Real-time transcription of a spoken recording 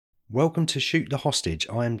Welcome to Shoot the Hostage.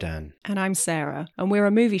 I am Dan. And I'm Sarah, and we're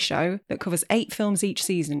a movie show that covers 8 films each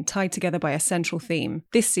season, tied together by a central theme.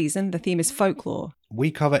 This season, the theme is folklore. We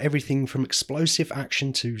cover everything from explosive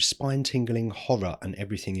action to spine-tingling horror and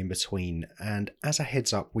everything in between. And as a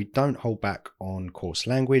heads up, we don't hold back on coarse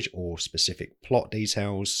language or specific plot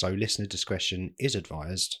details, so listener discretion is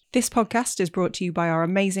advised. This podcast is brought to you by our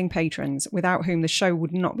amazing patrons, without whom the show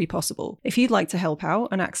would not be possible. If you'd like to help out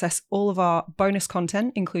and access all of our bonus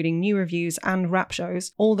content, including new reviews and rap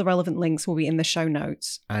shows, all the relevant links will be in the show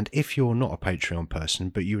notes. And if you're not a Patreon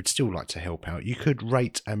person, but you would still like to help out, you could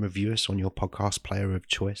rate and review us on your podcast player of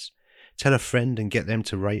choice. Tell a friend and get them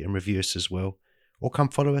to rate and review us as well. Or come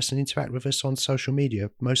follow us and interact with us on social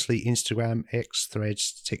media, mostly Instagram, X,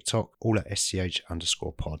 Threads, TikTok, all at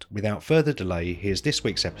sch_pod. Without further delay, here's this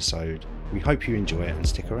week's episode. We hope you enjoy it and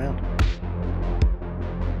stick around.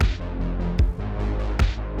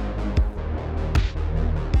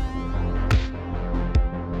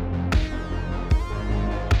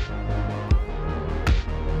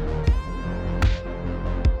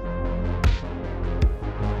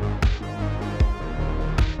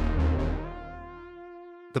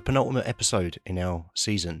 The penultimate episode in our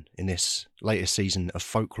season, in this latest season of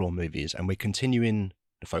folklore movies, and we're continuing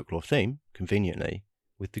the folklore theme, conveniently,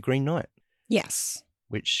 with The Green Knight. Yes.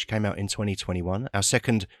 Which came out in 2021, our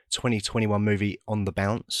second 2021 movie on the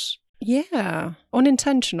bounce. Yeah,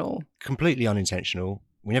 unintentional. Completely unintentional.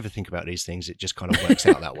 We never think about these things, it just kind of works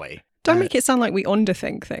out that way. Don't make it sound like we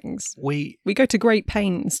underthink things. We go to great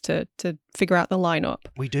pains to figure out the lineup.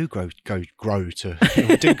 We do we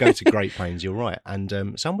do go to great pains, you're right.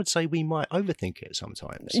 And some would say we might overthink it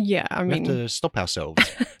sometimes. Yeah, I mean... We have to stop ourselves.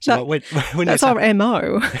 So that's our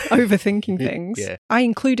MO, overthinking things. Yeah. I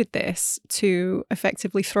included this to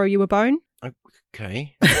effectively throw you a bone.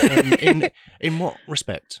 Okay. In what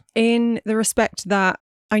respect? In the respect that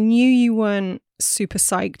I knew you weren't super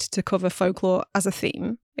psyched to cover folklore as a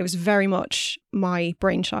theme. It was very much my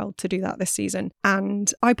brainchild to do that this season.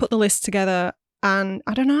 And I put the list together and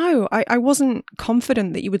I don't know, I wasn't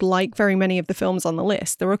confident that you would like very many of the films on the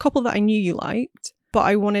list. There were a couple that I knew you liked, but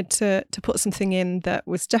I wanted to put something in that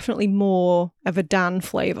was definitely more of a Dan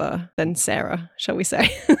flavour than Sarah, shall we say.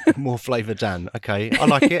 More flavour Dan. Okay, I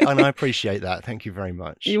like it and I appreciate that. Thank you very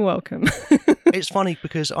much. You're welcome. It's funny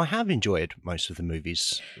because I have enjoyed most of the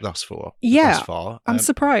movies thus far. I'm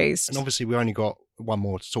surprised. And obviously we only got one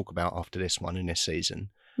more to talk about after this one in this season.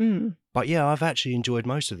 Mm. But yeah, I've actually enjoyed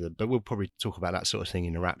most of them, but we'll probably talk about that sort of thing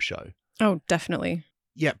in a rap show. Oh, definitely.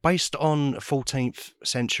 Yeah, based on a 14th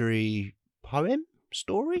century poem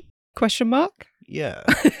story? Question mark? Yeah.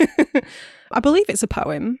 I believe it's a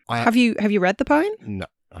poem. Have you read the poem? No,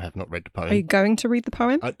 I have not read the poem. Are you going to read the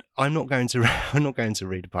poem? I'm not going to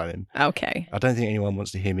read a poem. Okay. I don't think anyone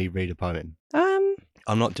wants to hear me read a poem.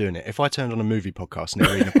 I'm not doing it. If I turned on a movie podcast and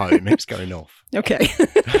they're reading a poem, it's going off. Okay.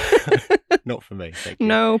 Not for me. Thank you.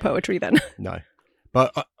 No poetry then. No.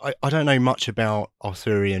 But I don't know much about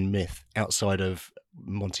Arthurian myth outside of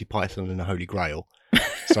Monty Python and the Holy Grail.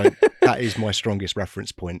 So that is my strongest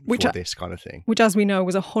reference point for this kind of thing. Which, as we know,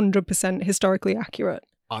 was 100% historically accurate.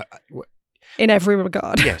 In every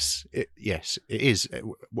regard. Yes, it is,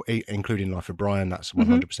 including Life of Brian. That's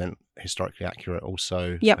 100% historically accurate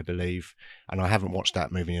also, yep. I believe. And I haven't watched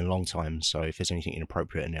that movie in a long time, so if there's anything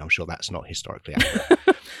inappropriate in there, I'm sure that's not historically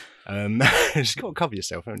accurate. Just got to cover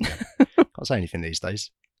yourself, haven't you? Can't say anything these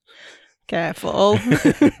days. Careful.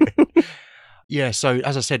 Yeah, so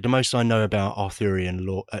as I said, the most I know about Arthurian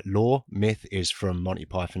lore, myth, is from Monty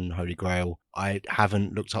Python and Holy Grail. I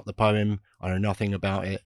haven't looked up the poem. I know nothing about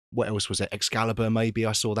it. What else was it? Excalibur, maybe.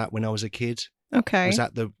 I saw that when I was a kid. Okay. Was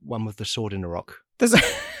that the one with the sword in the rock?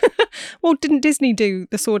 Well, didn't Disney do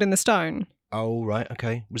The Sword in the Stone? Oh, right.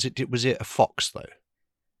 Okay. Was it a fox, though?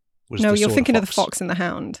 No, you're thinking of The Fox and the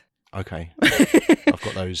Hound. Okay. I've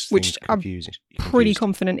got those things confused. I'm pretty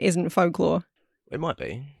confident isn't folklore. It might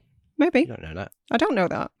be. Maybe. You don't know that. I don't know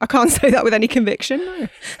that. I can't say that with any conviction, no.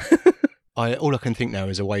 All I can think now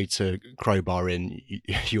is a way to crowbar in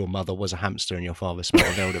your mother was a hamster and your father smelled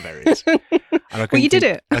of elderberries. Well, you did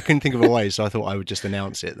it. I couldn't think of a way, so I thought I would just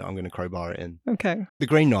announce it that I'm going to crowbar it in. Okay. The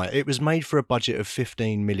Green Knight, it was made for a budget of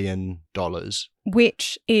 $15 million.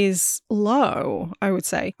 Which is low, I would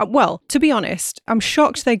say. Well, to be honest, I'm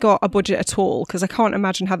shocked they got a budget at all because I can't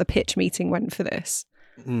imagine how the pitch meeting went for this.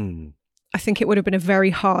 I think it would have been a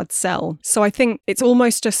very hard sell. So I think it's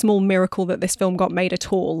almost a small miracle that this film got made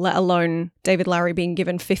at all, let alone David Lowery being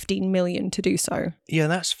given $15 million to do so. Yeah,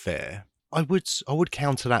 that's fair. I would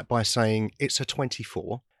counter that by saying it's a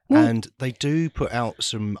 24, and they do put out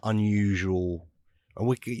some unusual.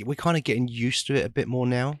 We're kind of getting used to it a bit more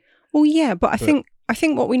now. Well, yeah, but I think I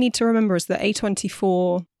think what we need to remember is that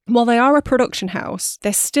A24, while they are a production house,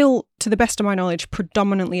 they're still, to the best of my knowledge,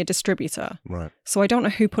 predominantly a distributor. Right. So I don't know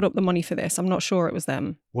who put up the money for this. I'm not sure it was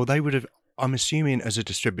them. Well, they would have, I'm assuming as a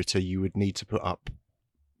distributor, you would need to put up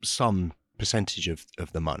some percentage of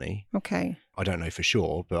the money. Okay. I don't know for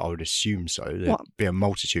sure, but I would assume so. There'd be a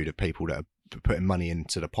multitude of people that are putting money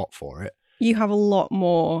into the pot for it. You have a lot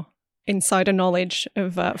more insider knowledge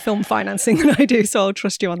of film financing than I do, so I'll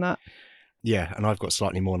trust you on that. Yeah, and I've got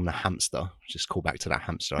slightly more than a hamster. Just call back to that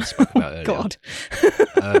hamster I spoke about earlier. God.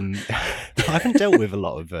 I haven't dealt with a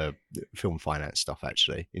lot of film finance stuff,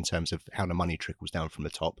 actually, in terms of how the money trickles down from the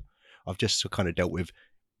top. I've just kind of dealt with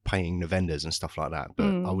paying the vendors and stuff like that.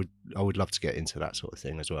 But I would love to get into that sort of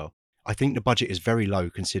thing as well. I think the budget is very low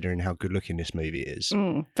considering how good looking this movie is.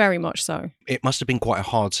 Very much so. It must have been quite a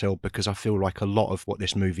hard sell because I feel like a lot of what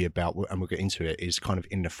this movie about, and we'll get into it, is kind of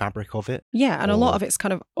in the fabric of it. Yeah, and a lot of it's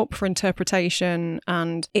kind of up for interpretation,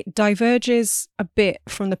 and it diverges a bit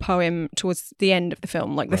from the poem towards the end of the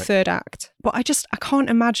film, like the third act. But I can't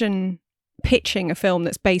imagine pitching a film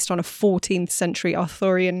that's based on a 14th century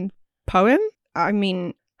Arthurian poem. I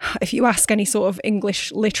mean, if you ask any sort of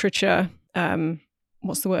English literature,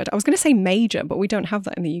 what's the word? I was going to say major, but we don't have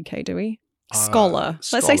that in the UK, do we? Scholar.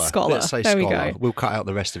 Let's say scholar. Let's say there scholar. We go. We'll cut out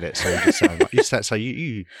the rest of it. So you sound like,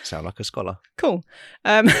 you sound like a scholar. Cool.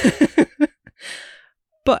 But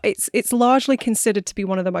it's largely considered to be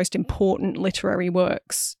one of the most important literary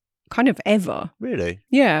works kind of ever. Really?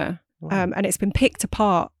 Yeah. Wow. And it's been picked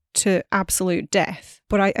apart to absolute death.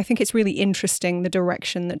 But I think it's really interesting the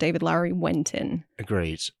direction that David Lowery went in.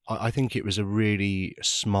 Agreed. I think it was a really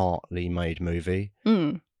smartly made movie.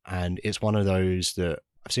 And it's one of those that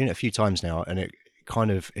I've seen it a few times now, and it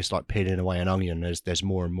kind of, it's like peeling away an onion. There's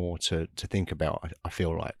more and more to think about, I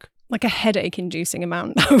feel like. Like a headache-inducing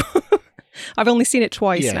amount, though. I've only seen it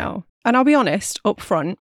twice now. And I'll be honest, up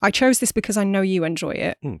front, I chose this because I know you enjoy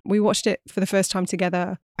it. We watched it for the first time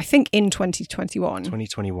together, I think in 2021.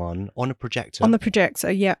 2021, on a projector. On the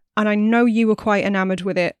projector, yeah. And I know you were quite enamoured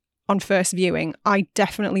with it on first viewing. I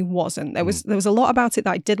definitely wasn't. There was a lot about it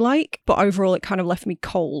that I did like, but overall it kind of left me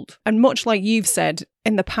cold. And much like you've said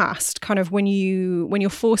in the past, kind of when you're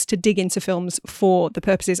forced to dig into films for the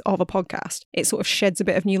purposes of a podcast, it sort of sheds a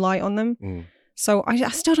bit of new light on them. So I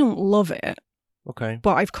still don't love it. Okay.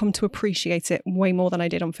 But I've come to appreciate it way more than I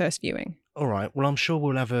did on first viewing. All right. Well, I'm sure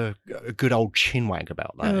we'll have a good old chinwag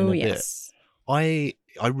about that in a bit. I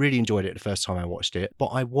really enjoyed it the first time I watched it, but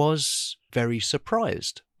I was very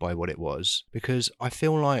surprised by what it was because I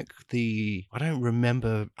feel like I don't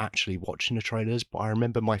remember actually watching the trailers, but I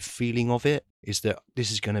remember my feeling of it is that this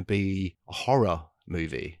is going to be a horror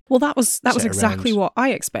movie. Well, that was exactly what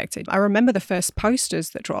I expected. I remember the first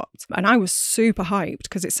posters that dropped and I was super hyped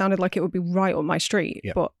because it sounded like it would be right up my street.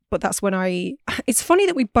 Yep. But that's when it's funny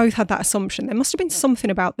that we both had that assumption. There must have been something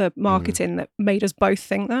about the marketing that made us both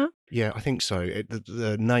think that. Yeah, I think so.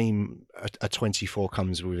 The name A24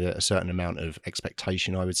 comes with a certain amount of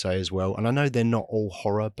expectation, I would say, as well. And I know they're not all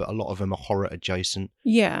horror, but a lot of them are horror adjacent.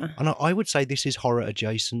 Yeah. And I would say this is horror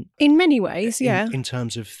adjacent. In many ways, yeah. In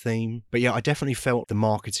terms of theme. But yeah, I definitely felt the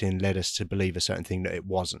marketing led us to believe a certain thing that it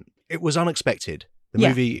wasn't. It was unexpected. The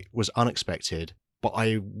movie was unexpected. But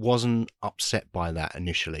I wasn't upset by that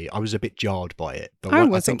initially. I was a bit jarred by it. But I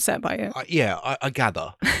was upset by it. I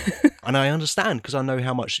gather. And I understand because I know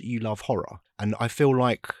how much you love horror. And I feel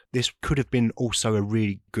like this could have been also a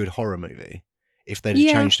really good horror movie if they'd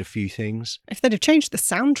have changed a few things. If they'd have changed the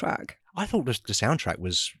soundtrack. I thought the soundtrack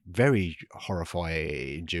was very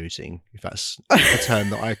horrifying-inducing, if that's a term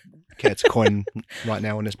that I care to coin right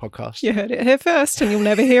now on this podcast. You heard it here first and you'll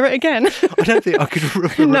never hear it again. I don't think I could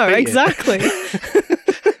repeat No, exactly.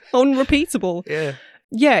 Unrepeatable. Yeah.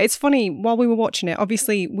 Yeah, it's funny. While we were watching it,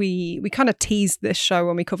 obviously we kind of teased this show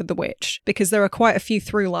when we covered The Witch because there are quite a few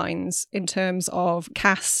through lines in terms of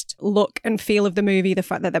cast, look and feel of the movie, the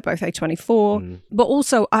fact that they're both A24. But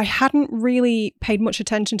also, I hadn't really paid much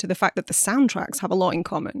attention to the fact that the soundtracks have a lot in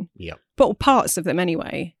common. Yeah. But parts of them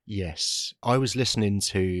anyway. Yes. I was listening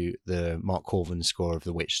to the Mark Corvin score of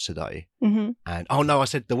The Witch today. And oh no, I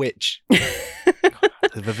said The Witch.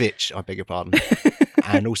 The Vitch, I beg your pardon.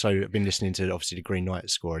 And also I've been listening to obviously the Green Knight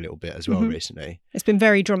score a little bit as well recently. It's been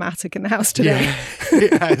very dramatic in the house today. Yeah,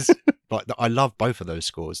 it has. But I love both of those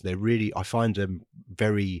scores. They're really, I find them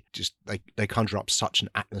very, just, they conjure up such an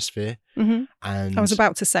atmosphere. And I was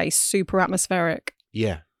about to say super atmospheric.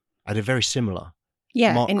 Yeah. And they're very similar.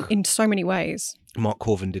 Yeah, Mark, in so many ways. Mark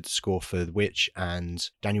Corvin did the score for The Witch, and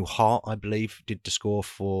Daniel Hart, I believe, did the score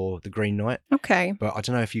for The Green Knight. Okay. But I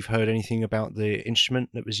don't know if you've heard anything about the instrument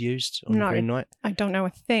that was used on The Green Knight. I don't know a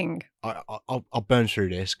thing. I'll burn through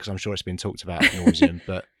this because I'm sure it's been talked about ad nauseum,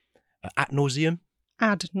 but ad nauseum?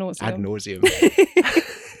 Ad nauseum. Ad nauseum.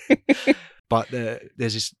 But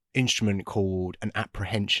there's this instrument called an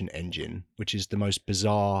apprehension engine, which is the most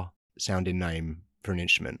bizarre sounding name for an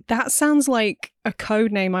instrument. That sounds like a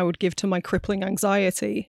code name I would give to my crippling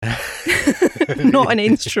anxiety. Not an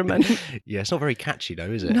instrument. Yeah, it's not very catchy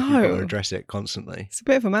though, is it? No. You've got to address it constantly. It's a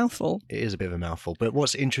bit of a mouthful. It is a bit of a mouthful. But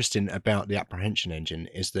what's interesting about the apprehension engine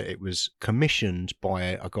is that it was commissioned by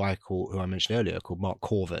a guy who I mentioned earlier, called Mark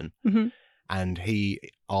Corvin. Mm-hmm. And he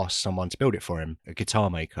asked someone to build it for him, a guitar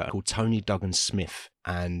maker called Tony Duggan Smith.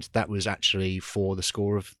 And that was actually for the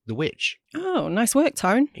score of The Witch. Oh, nice work,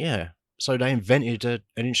 Tone. Yeah. So they invented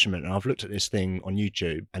an instrument, and I've looked at this thing on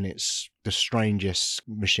YouTube, and it's the strangest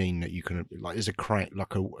machine that you can, like, there's a crank,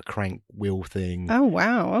 like a crank wheel thing. Oh,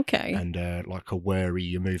 wow. Okay. And like a whirry,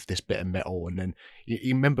 you move this bit of metal, and then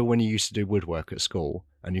you remember when you used to do woodwork at school,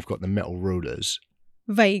 and you've got the metal rulers.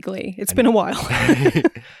 Vaguely. It's been a while.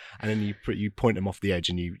 And then you point them off the edge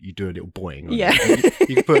and you do a little boing. Yeah.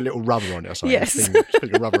 You can put a little rubber on it or something. Yes.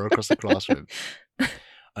 Put a rubber across the classroom.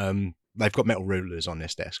 They've got metal rulers on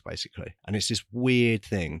this desk, basically. And it's this weird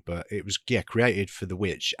thing, but it was, created for The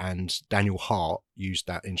Witch, and Daniel Hart used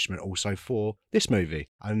that instrument also for this movie.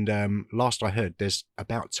 And last I heard, there's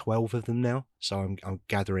about 12 of them now. So I'm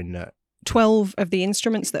gathering that. 12 of the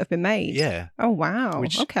instruments that have been made? Yeah. Oh, wow.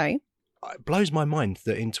 Okay. It blows my mind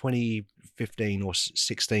that in 2015 or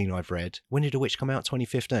 16, I've read. When did The Witch come out?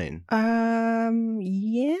 2015?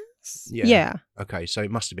 Yes. Yeah. Okay, so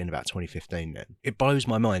it must have been about 2015 then. It blows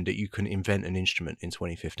my mind that you can invent an instrument in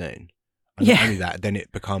 2015. And not only that, then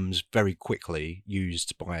it becomes very quickly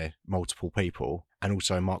used by multiple people. And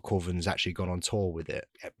also Mark Corvin's actually gone on tour with it.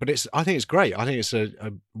 But I think it's great. I think it's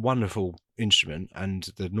a wonderful instrument, and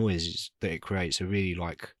the noises that it creates are really,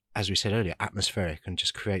 like, as we said earlier, atmospheric, and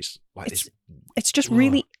just creates like this. It's just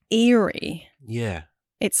really eerie. Yeah.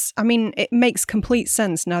 It makes complete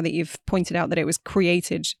sense now that you've pointed out that it was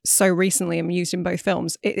created so recently and used in both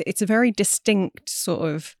films. It's a very distinct sort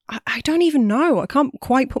of, I don't even know. I can't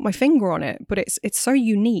quite put my finger on it, but it's so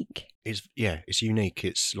unique. It's unique.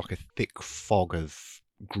 It's like a thick fog of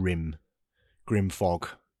grim fog.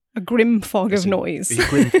 A grim fog of noise. A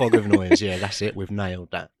grim fog of noise, yeah, that's it. We've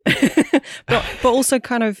nailed that. but also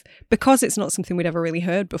kind of, because it's not something we'd ever really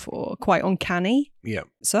heard before, quite uncanny. Yeah.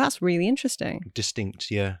 So that's really interesting.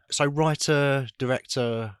 Distinct, yeah. So writer,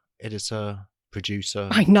 director, editor, producer.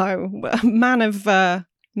 I know. A man of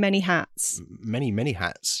many hats. Many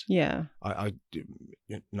hats. Yeah. I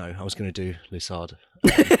was going to do Lizard.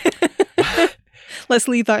 Let's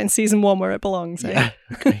leave that in season 1 where it belongs. Yeah.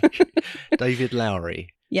 Okay. David Lowery.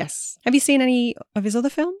 Yes. Have you seen any of his other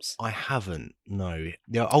films? I haven't, no.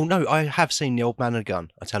 Yeah. Oh, no, I have seen The Old Man and Gun.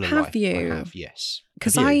 I tell a lie. Have you? I have, yes.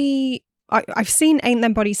 Because I've seen Ain't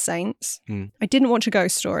Them Bodies Saints. I didn't watch A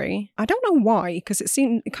Ghost Story. I don't know why, because it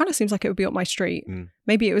kind of seems like it would be up my street.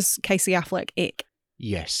 Maybe it was Casey Affleck, Ick.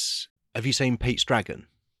 Yes. Have you seen Pete's Dragon?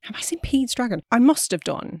 Have I seen Pete's Dragon? I must have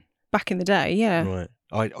done back in the day, yeah.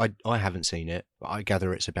 Right. I haven't seen it, but I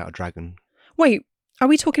gather it's about a dragon. Wait, are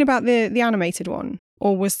we talking about the animated one?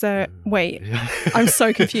 Or was there... Wait, I'm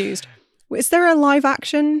so confused. Is there a live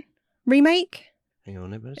action remake? Hang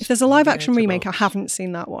on. If there's a live action remake, I haven't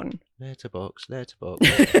seen that one. Letterbox.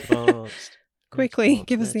 Quickly,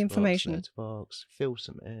 give us the information. Letterbox. Fill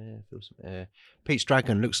some air. Pete's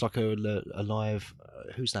Dragon looks like a live...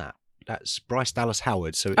 who's that? That's Bryce Dallas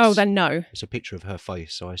Howard. So then no. It's a picture of her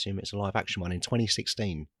face, so I assume it's a live action one in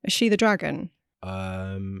 2016. Is she the dragon?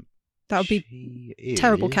 That would be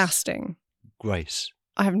terrible casting. Grace.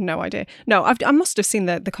 I have no idea. No, I must have seen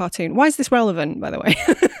the cartoon. Why is this relevant, by the way?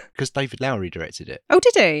 Because David Lowery directed it. Oh,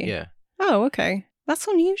 did he? Yeah. Oh, okay. That's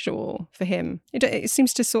unusual for him. It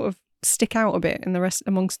seems to sort of stick out a bit in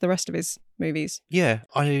amongst the rest of his movies. Yeah,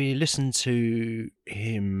 I listened to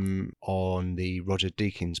him on the Roger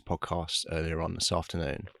Deakins podcast earlier on this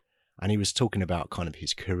afternoon, and he was talking about kind of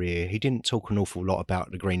his career. He didn't talk an awful lot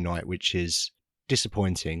about The Green Knight, which is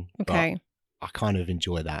disappointing. Okay. But I kind of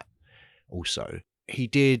enjoy that also. He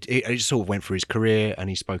just sort of went through his career, and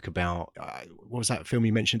he spoke about, what was that film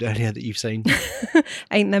you mentioned earlier that you've seen?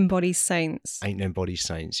 Ain't Them Bodies Saints. Ain't Them Bodies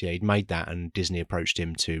Saints, yeah. He'd made that, and Disney approached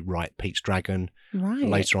him to write Pete's Dragon. Right.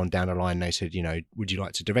 Later on down the line, they said, would you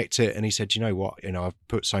like to direct it? And he said, you know what, I've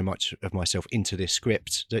put so much of myself into this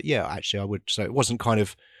script that, yeah, actually I would. So it wasn't kind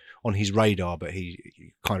of on his radar, but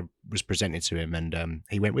he kind of was presented to him, and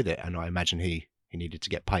he went with it, and I imagine he he needed to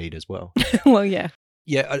get paid as well. Well, yeah.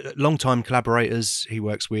 Yeah, long-time collaborators. He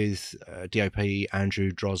works with DOP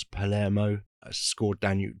Andrew Droz Palermo, scored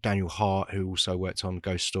Daniel Hart, who also worked on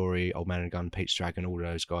Ghost Story, Old Man and Gun, Pete's Dragon. All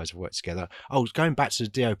those guys have worked together. Oh, going back to the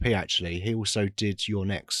DOP, actually, he also did Your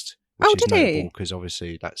Next, which is notable because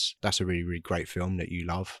obviously that's a really, really great film that you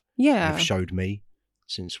love. Yeah. You've showed me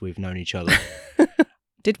since we've known each other.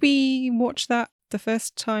 Did we watch that the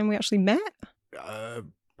first time we actually met?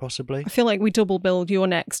 Possibly. I feel like we double billed Your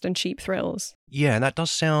Next and Cheap Thrills. Yeah, that does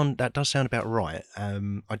sound about right.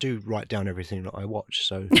 I do write down everything that I watch,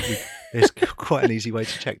 so there's quite an easy way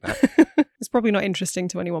to check that. It's probably not interesting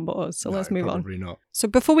to anyone but us, so let's move on. Probably not. So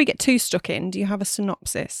before we get too stuck in, do you have a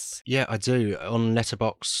synopsis? Yeah, I do. On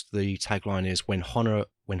Letterboxd, the tagline is When Honor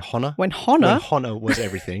was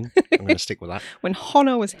everything. I'm going to stick with that. When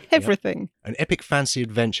Honor was everything. Yep. An epic fantasy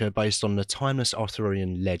adventure based on the timeless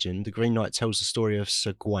Arthurian legend, the Green Knight tells the story of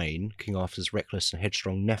Sir Gawain, King Arthur's reckless and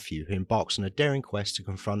headstrong nephew, who embarks on a daring quest to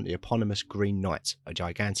confront the eponymous Green Knight, a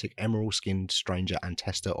gigantic emerald-skinned stranger and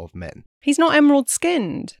tester of men. He's not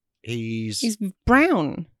emerald-skinned. He's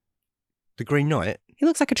brown. The Green Knight? He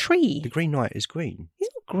looks like a tree. The Green Knight is green. He's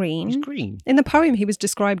not green. He's green. In the poem, he was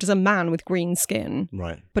described as a man with green skin.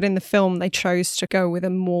 Right. But in the film, they chose to go with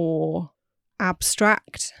a more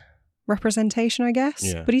abstract representation, I guess.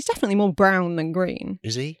 Yeah. But he's definitely more brown than green.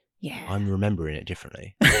 Is he? Yeah. I'm remembering it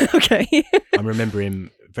differently. Okay. I remember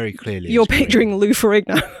him very clearly. You're picturing Lou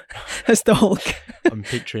Ferrigno as the Hulk. I'm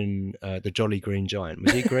picturing the Jolly Green Giant.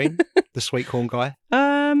 Was he green? The sweet corn guy?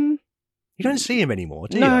 You don't see him anymore,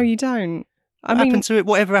 do you? No, you don't.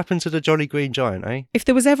 Whatever happened to the Jolly Green Giant, eh? If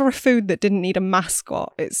there was ever a food that didn't need a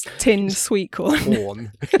mascot, it's tinned sweet corn.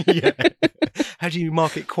 Corn. Yeah. How do you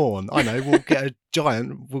market corn? I know, we'll get a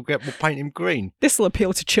giant, we'll paint him green. This'll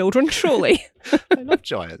appeal to children, surely. I love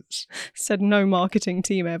giants. Said no marketing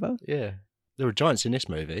team ever. Yeah. There were giants in this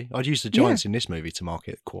movie. I'd use the giants in this movie to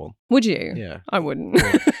market corn. Would you? Yeah. I wouldn't.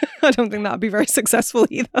 I don't think that would be very successful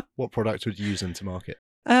either. What product would you use them to market?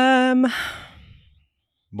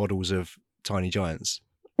 Models of tiny giants.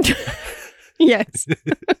 Yes.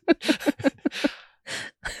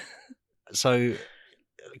 So,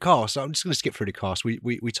 cast. I'm just going to skip through the cast.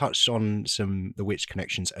 We touched on the Witch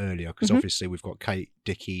connections earlier because obviously we've got Kate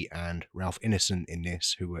Dickie and Ralph Ineson in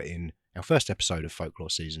this, who were in our first episode of Folklore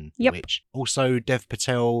Season, The Witch. Also, Dev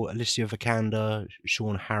Patel, Alicia Vikander,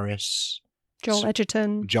 Sean Harris, Joel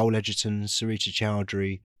Edgerton, Sarita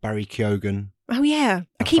Chowdhury, Barry Keoghan. Oh yeah,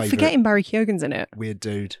 I keep forgetting Barry Keoghan's in it. Weird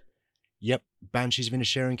dude. Yep. Banshees of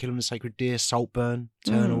Inisherin, Kill 'Em the Sacred Deer, Saltburn,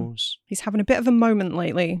 Eternals. He's having a bit of a moment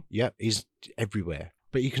lately. Yep, he's everywhere.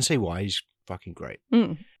 But you can see why. He's fucking great.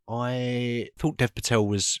 I thought Dev Patel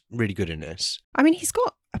was really good in this. I mean, he's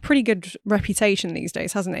got a pretty good reputation these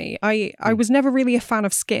days, hasn't he? I was never really a fan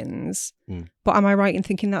of Skins, but am I right in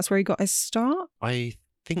thinking that's where he got his start? I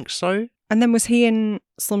think so. And then was he in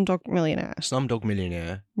Slumdog Millionaire? Slumdog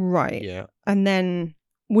Millionaire. Right. Yeah. And then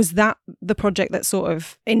was that the project that sort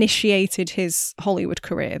of initiated his Hollywood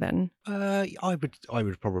career then? I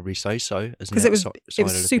would probably say so. Because it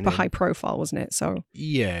was super high profile, wasn't it? So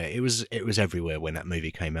yeah, it was everywhere when that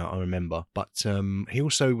movie came out, I remember. But he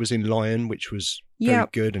also was in Lion, which was very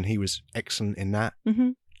good, and he was excellent in that.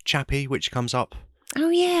 Chappie, which comes up. Oh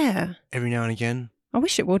yeah. Every now and again. I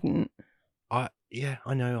wish it wouldn't. Yeah,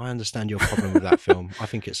 I know. I understand your problem with that film. I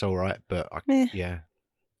think it's all right, but yeah.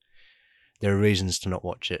 There are reasons to not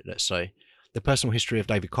watch it, let's say. The Personal History of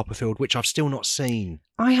David Copperfield, which I've still not seen.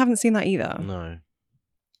 I haven't seen that either. No.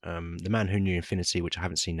 The Man Who Knew Infinity, which I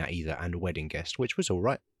haven't seen that either, and A Wedding Guest, which was all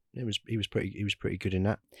right. He was pretty good in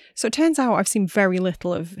that. So it turns out I've seen very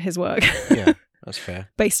little of his work. Yeah, that's fair.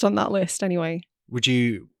 Based on that list, anyway. Would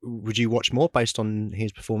you watch more based on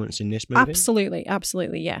his performance in this movie?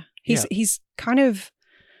 Absolutely, yeah. He's kind of...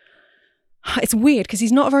 It's weird because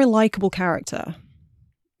he's not a very likable character.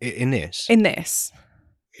 In this? In this.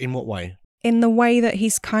 In what way? In the way that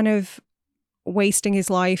he's kind of wasting his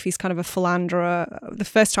life. He's kind of a philanderer. The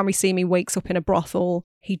first time we see him, he wakes up in a brothel.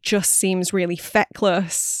 He just seems really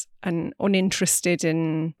feckless and uninterested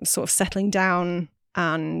in sort of settling down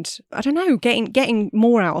and, I don't know, getting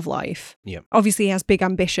more out of life. Yeah. Obviously, he has big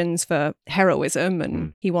ambitions for heroism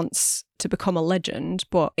and he wants to become a legend,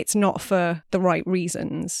 but it's not for the right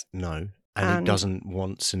reasons. No. And he doesn't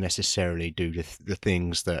want to necessarily do the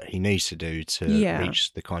things that he needs to do to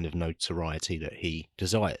reach the kind of notoriety that he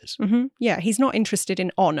desires. Yeah, he's not interested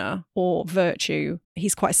in honour or virtue.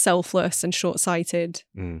 He's quite selfless and short-sighted.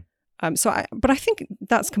 But I think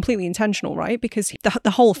that's completely intentional, right? Because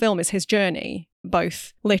the whole film is his journey,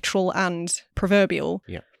 both literal and proverbial.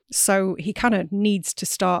 Yeah. So he kind of needs to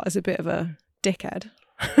start as a bit of a dickhead.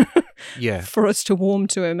 Yeah. for us to warm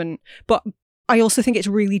to him. But I also think it's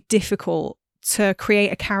really difficult to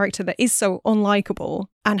create a character that is so unlikable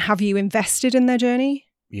and have you invested in their journey.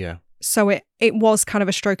 Yeah. So it was kind of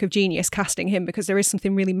a stroke of genius casting him, because there is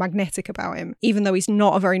something really magnetic about him, even though he's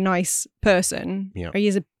not a very nice person. Yeah. He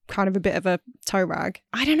is a kind of a bit of a toe rag.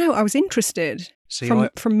 I don't know. I was interested from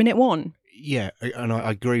minute one. Yeah, and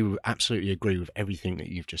I absolutely agree with everything that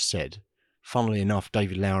you've just said. Funnily enough,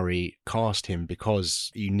 David Lowery cast him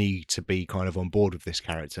because you need to be kind of on board with this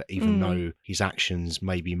character, even though his actions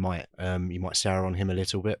maybe you might sour on him a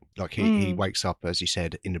little bit. Like he wakes up, as you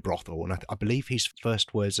said, in the brothel, and I believe his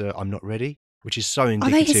first words are "I'm not ready," which is so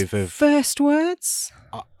indicative Are they his of first words.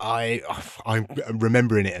 I'm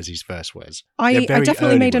remembering it as his first words. I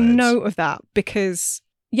definitely made a note of that, because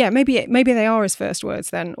maybe they are his first words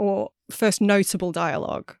then, or first notable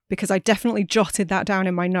dialogue, because I definitely jotted that down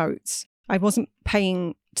in my notes. I wasn't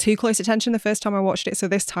paying too close attention the first time I watched it, so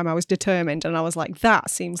this time I was determined, and I was like, that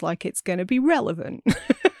seems like it's going to be relevant.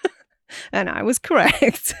 And I was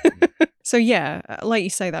correct. So yeah, like you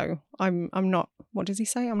say though, I'm not, what does he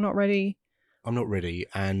say? I'm not ready. I'm not ready.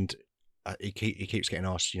 And he keeps getting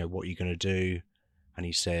asked, what are you going to do? And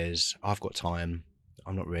he says, I've got time.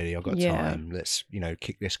 I'm not ready. I've got time. Let's,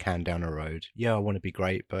 kick this can down the road. Yeah, I want to be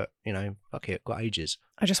great, but, fuck it, I've got ages.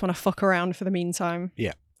 I just want to fuck around for the meantime.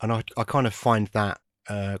 Yeah. And I kind of find that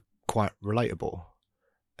quite relatable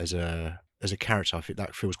as a character. I think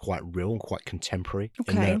that feels quite real and quite contemporary.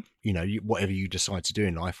 Okay. In that, whatever you decide to do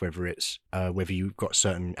in life, whether it's whether you've got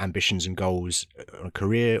certain ambitions and goals on a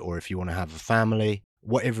career, or if you want to have a family,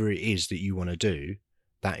 whatever it is that you want to do,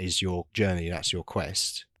 that is your journey, that's your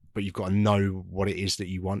quest. But you've got to know what it is that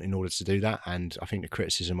you want in order to do that. And I think the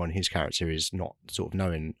criticism on his character is not sort of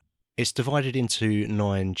knowing. It's divided into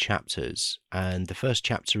 9 chapters, and the first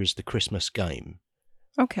chapter is the Christmas game.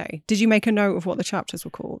 Okay. Did you make a note of what the chapters were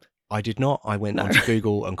called? I did not. I went onto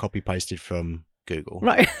Google and copy-pasted from Google.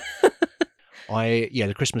 Right.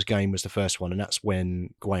 The Christmas game was the first one, and that's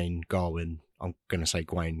when Garwin, I'm going to say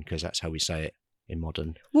Gawain because that's how we say it in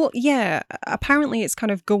modern. Well, yeah, apparently it's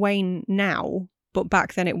kind of Gawain now, but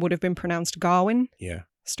back then it would have been pronounced Garwin. Yeah.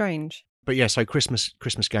 Strange. But yeah, so Christmas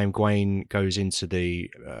game, Gawain goes into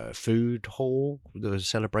the food hall, the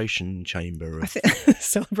celebration chamber.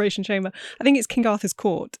 Celebration chamber. I think it's King Arthur's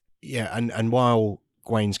court. Yeah, and while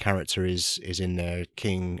Gawain's character is in there,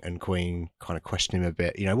 King and Queen kind of question him a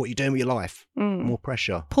bit. What are you doing with your life? More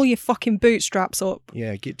pressure. Pull your fucking bootstraps up.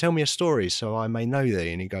 Yeah, tell me a story so I may know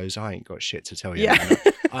thee. And he goes, I ain't got shit to tell you. Yeah.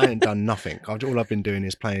 I ain't done nothing. All I've been doing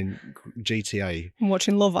is playing GTA. I'm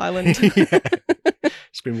watching Love Island. Yeah.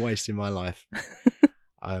 It's been wasting my life.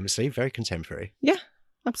 See, very contemporary. Yeah,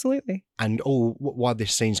 absolutely. And while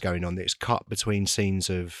this scene's going on, it's cut between scenes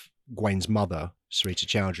of Gawain's mother, Sarita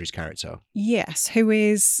Chowdhury's character. Yes, who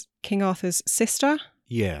is King Arthur's sister.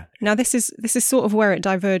 Yeah. Now this is sort of where it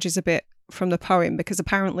diverges a bit from the poem, because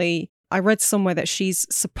apparently I read somewhere that she's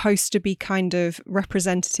supposed to be kind of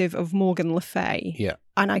representative of Morgan Le Fay. Yeah.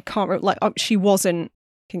 And I can't she wasn't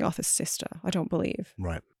King Arthur's sister, I don't believe.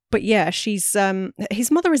 Right. But yeah, she's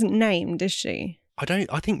his mother isn't named, is she? I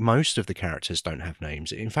think most of the characters don't have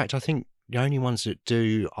names. In fact, I think the only ones that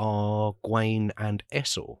do are Gawain and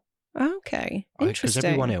Essel. Okay, interesting. Because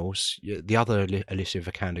everyone else, the other Alicia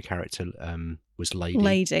Vikander character was Lord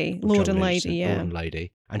and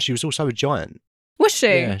Lady, and she was also a giant. Was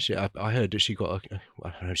she? Yeah, I heard that she got. I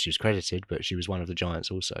don't know if she was credited, but she was one of the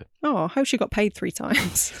giants also. Oh, I hope she got paid 3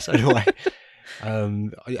 times. So do I. How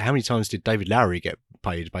many times did David Lowery get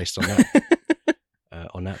paid based on that?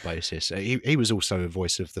 On that basis, he was also a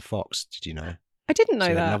voice of the Fox. Did you know? I didn't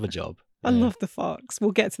know that. Another job. I love the Fox.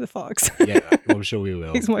 We'll get to the Fox. Yeah, I'm sure we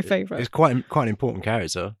will. He's my favourite. It's quite an important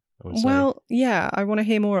character. Well, yeah, I want to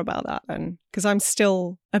hear more about that then, because I'm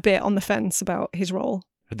still a bit on the fence about his role.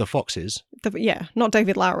 The Foxes? Yeah, not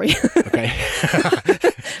David Lowery. Okay.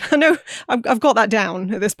 I know, I've got that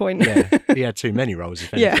down at this point. Yeah, he had too many roles,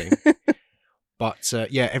 if anything. Yeah. But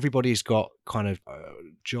everybody's got kind of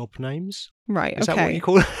job names. Right, Is that what you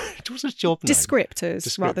call it? What's a job name?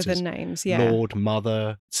 Descriptors rather than names, yeah. Lord,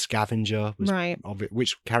 Mother, Scavenger. Right.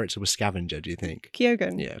 Which character was Scavenger, do you think?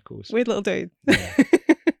 Kyogen. Yeah, of course. Weird little dude. Yeah.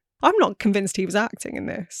 I'm not convinced he was acting in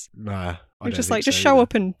this. Nah, I don't just think just so show either.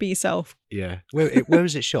 up and be yourself. Yeah. Where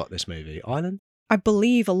was it shot, this movie? Ireland? I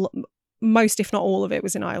believe most, if not all of it,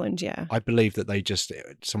 was in Ireland, yeah. I believe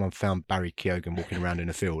that someone found Barry Keoghan walking around in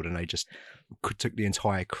a field and they just took the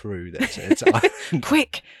entire crew there to Ireland.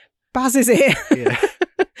 Quick, Baz is here. Yeah.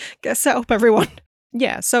 Get set up, everyone.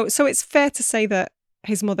 Yeah, so it's fair to say that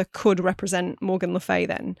his mother could represent Morgan Le Fay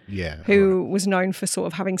then. Yeah. Who was known for sort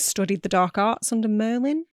of having studied the dark arts under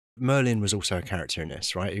Merlin. Merlin was also a character in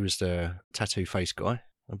this, right? He was the tattoo face guy,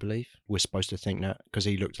 I believe. We're supposed to think that because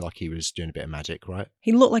he looked like he was doing a bit of magic, right?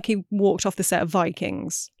 He looked like he walked off the set of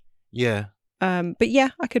Vikings. Yeah. But yeah,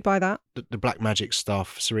 I could buy that. The black magic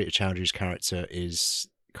stuff, Sarita Chowdhury's character is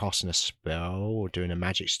casting a spell or doing a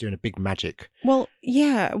magic. She's doing a big magic. Well,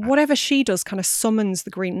 yeah, whatever she does kind of summons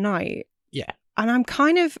the Green Knight. Yeah. And I'm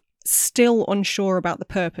kind of still unsure about the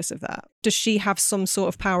purpose of that. Does she have some sort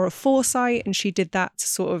of power of foresight and she did that to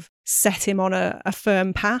sort of set him on a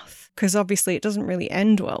firm path? Because obviously it doesn't really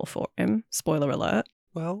end well for him. Spoiler alert.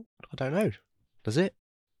 Well, I don't know. Does it?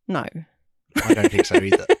 No. I don't think so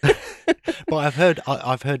either. But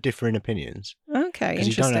I've heard differing opinions. Okay, because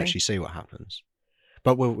interesting. you don't actually see what happens.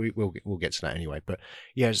 But we'll get to that anyway. But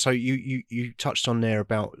yeah, so you touched on there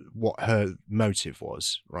about what her motive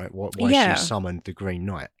was, right? Why she summoned the Green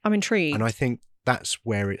Knight. I'm intrigued. And I think that's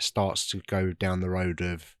where it starts to go down the road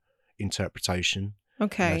of interpretation.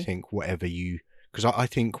 Okay. And I think because I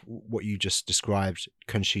think what you just described,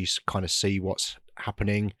 can she kind of see what's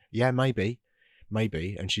happening? Yeah, maybe.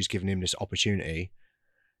 And she's given him this opportunity.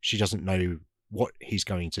 She doesn't know what he's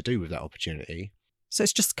going to do with that opportunity. So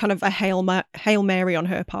it's just kind of a Hail Mary on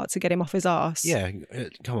her part to get him off his arse. Yeah,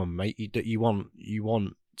 come on, mate. You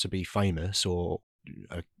want to be famous or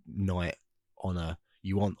a knight honor.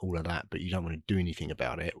 You want all of that, but you don't want to do anything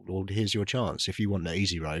about it. Well, here's your chance. If you want the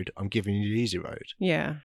easy road, I'm giving you the easy road.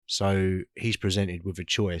 Yeah. So he's presented with a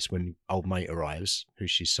choice when old mate arrives, who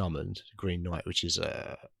she summoned, the Green Knight, which is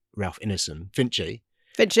Ralph Ineson, Finchy.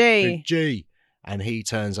 And he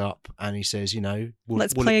turns up and he says,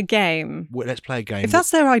 let's play a game. Let's play a game. If that's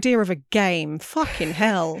their idea of a game, fucking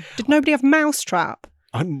hell. Did nobody have Mousetrap?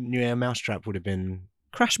 Yeah, Mousetrap would have been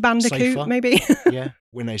Crash Bandicoot, safer. Maybe? Yeah.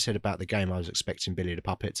 When they said about the game, I was expecting Billy the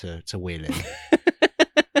Puppet to wheel in.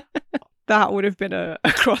 That would have been a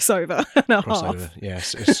crossover and a half.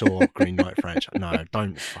 Yes. A Saw Green Knight franchise. No,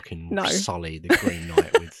 don't fucking sully the Green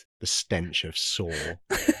Knight with the stench of Saw.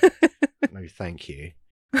 No, thank you.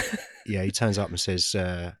 Yeah, he turns up and says,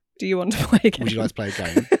 do you want to play a game? Would you like to play a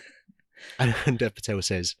game? And Dev Patel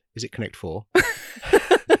says, is it Connect 4? And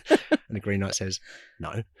the Green Knight says,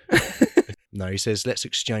 no. No, he says, let's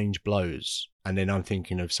exchange blows. And then I'm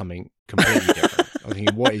thinking of something completely different. I'm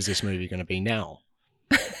thinking, what is this movie going to be now?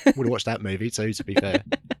 Would have watched that movie too, to be fair.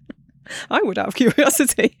 I would out of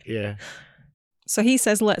curiosity. Yeah. So he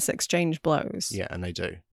says, let's exchange blows. Yeah, and they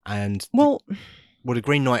do. And the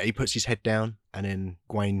Green Knight, he puts his head down and then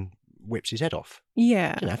Gawain whips his head off.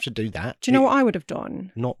 Yeah. Didn't have to do that. Do you know what I would have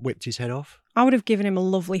done? Not whipped his head off? I would have given him a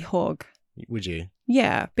lovely hug. Would you?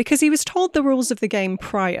 Yeah, because he was told the rules of the game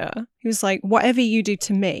prior. He was like, whatever you do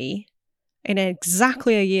to me in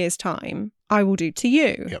exactly a year's time, I will do to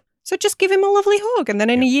you. Yep. So just give him a lovely hug. And then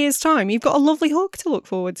in a year's time, you've got a lovely hug to look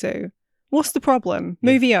forward to. What's the problem?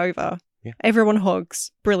 Yeah. Movie over. Yeah. Everyone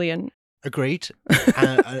hugs. Brilliant. Agreed.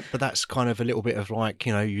 But that's kind of a little bit of like,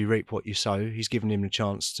 you reap what you sow. He's given him the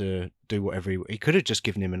chance to do whatever he could have just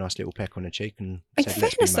given him a nice little peck on the cheek and said,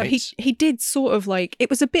 let's be mates. He did sort of like,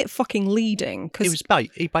 it was a bit fucking leading. Cause, it was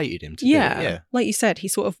bait. He baited him to do it. Yeah. Like you said, he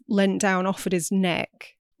sort of leant down, offered his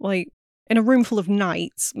neck. Like in a room full of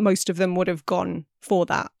knights, most of them would have gone for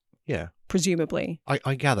that. Yeah. Presumably.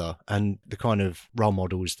 I gather, and the kind of role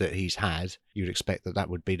models that he's had, you'd expect that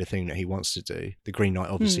would be the thing that he wants to do. The Green Knight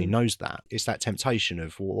obviously knows that. It's that temptation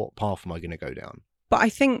of, what path am I going to go down? But I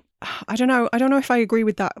think, I don't know if I agree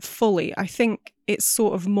with that fully. I think it's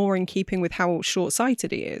sort of more in keeping with how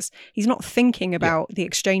short-sighted he is. He's not thinking about the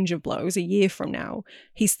exchange of blows a year from now.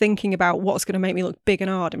 He's thinking about what's going to make me look big and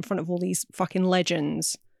hard in front of all these fucking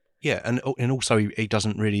legends. Yeah, and also he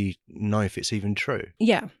doesn't really know if it's even true.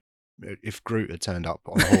 Yeah. If Groot had turned up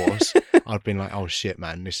on a horse, I'd been like, oh shit,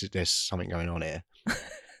 man, there's something going on here.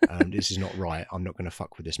 This is not right. I'm not going to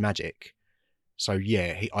fuck with this magic. So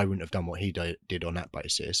yeah, I wouldn't have done what he did on that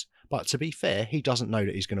basis. But to be fair, he doesn't know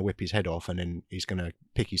that he's going to whip his head off and then he's going to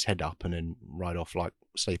pick his head up and then ride off like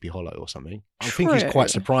Sleepy Hollow or something. I think he's quite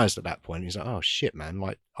surprised at that point. He's like, oh shit, man,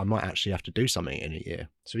 like I might actually have to do something in a year.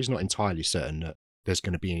 So he's not entirely certain that there's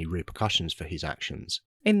going to be any repercussions for his actions.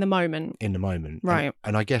 In the moment. Right.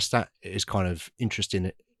 And I guess that is kind of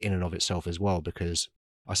interesting in and of itself as well, because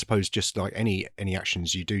I suppose just like any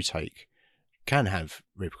actions you do take can have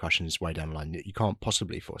repercussions way down the line that you can't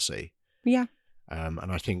possibly foresee. Yeah.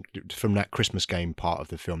 And I think from that Christmas game part of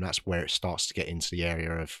the film, that's where it starts to get into the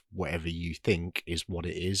area of whatever you think is what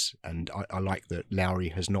it is. And I like that Lowry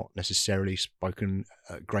has not necessarily spoken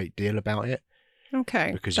a great deal about it.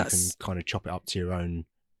 Okay. Because you can kind of chop it up to your own.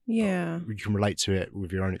 Yeah. You can relate to it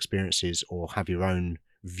with your own experiences or have your own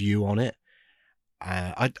view on it.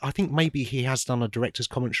 I think maybe he has done a director's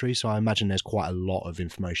commentary, so I imagine there's quite a lot of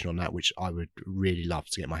information on that, which I would really love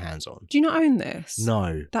to get my hands on. Do you not own this?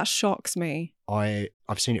 No. That shocks me. I've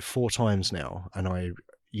seen it 4 times now, and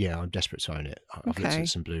I'm desperate to own it. I've looked at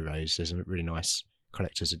some Blu-rays. There's a really nice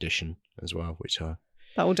collector's edition as well, which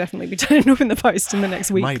that will definitely be turning up in the post in the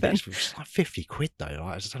next week. Maybe then. It's like £50 though.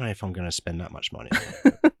 I don't know if I'm going to spend that much money.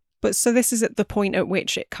 But so this is at the point at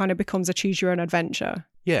which it kind of becomes a choose your own adventure.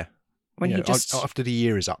 Yeah. When he just after the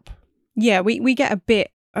year is up. Yeah, we get a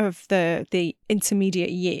bit of the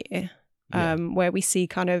intermediate year, where we see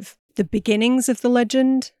kind of the beginnings of the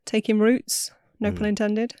legend taking roots. No pun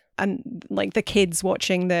intended. And like the kids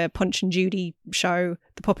watching the Punch and Judy show,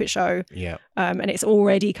 the puppet show. Yeah. And it's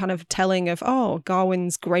already kind of telling of,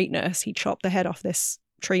 Gawain's greatness. He chopped the head off this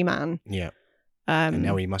tree man. Yeah. And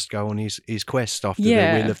now he must go on his quest after the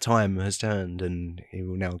wheel of time has turned, and he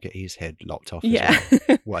will now get his head lopped off. Yeah. As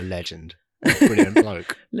well. What a legend. Brilliant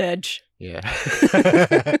bloke. Ledge. Yeah.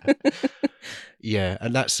 Yeah,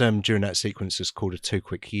 and that's during that sequence is called A Too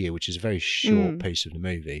Quick Year, which is a very short piece of the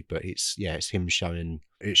movie, but it's him showing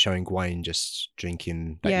Gawain just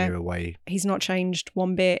drinking that year away. He's not changed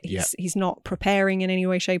one bit. He's not preparing in any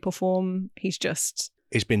way, shape or form. He's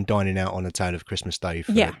been dining out on A Tale of Christmas Day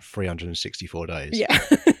for 364 days. Yeah.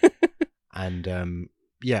 And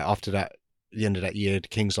after that, the end of that year, the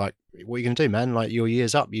king's like, what are you going to do, man? Like, your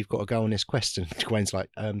year's up. You've got to go on this quest. And Gawain's like,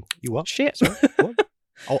 you what? Shit. Sorry? What?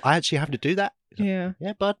 Oh, I actually have to do that? Yeah.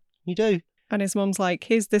 Yeah, bud, you do. And his mum's like,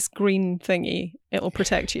 here's this green thingy. It'll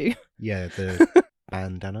protect you. Yeah, the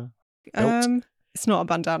bandana. Belt? It's not a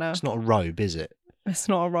bandana. It's not a robe, is it? It's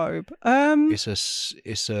not a robe.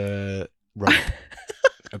 It's a robe.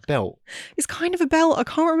 A belt. It's kind of a belt. I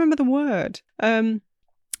can't remember the word.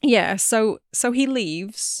 Yeah, so he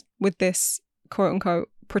leaves with this quote unquote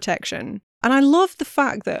protection. And I love the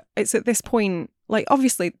fact that it's at this point, like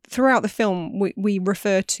obviously throughout the film, we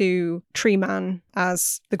refer to Tree Man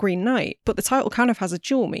as the Green Knight, but the title kind of has a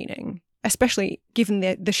dual meaning, especially given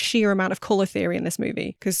the sheer amount of colour theory in this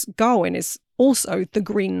movie, because Gawain is also the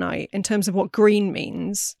Green Knight in terms of what green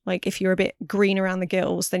means. Like if you're a bit green around the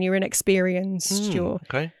gills, then you're inexperienced.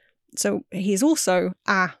 Okay. So he's also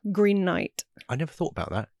a Green Knight. I never thought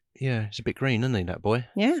about that. Yeah, he's a bit green, isn't he, that boy?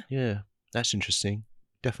 Yeah. Yeah, that's interesting.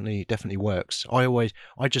 Definitely works.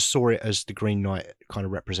 I just saw it as the Green Knight kind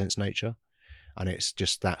of represents nature, and it's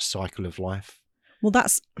just that cycle of life. Well,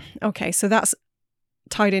 that's okay. So that's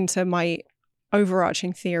tied into my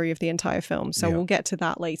overarching theory of the entire film. So we'll get to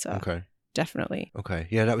that later. Okay. Definitely. Okay.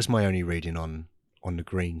 Yeah, that was my only reading on the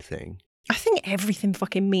green thing. I think everything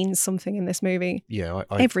fucking means something in this movie. Yeah,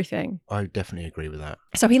 everything. I definitely agree with that.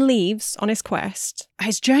 So he leaves on his quest.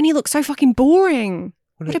 His journey looks so fucking boring.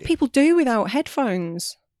 What do people do without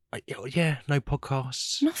headphones? Yeah, no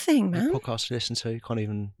podcasts. Nothing, man. No podcasts to listen to. Can't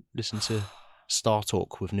even listen to Star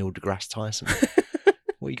Talk with Neil deGrasse Tyson.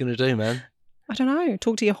 What are you going to do, man? I don't know.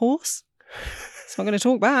 Talk to your horse? It's not going to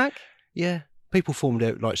talk back. Yeah. People formed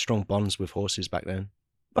out like strong bonds with horses back then.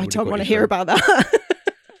 I don't want to hear about that.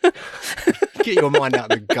 Get your mind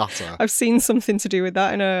out of the gutter. I've seen something to do with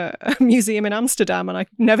that in a museum in Amsterdam, and I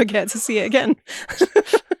never get to see it again.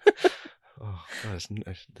 Oh, God,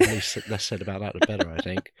 the least less said about that, the better, I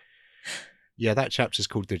think. Yeah, that chapter's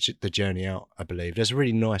called the Journey Out, I believe. There's a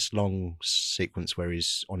really nice long sequence where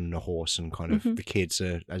he's on a horse and kind of the kids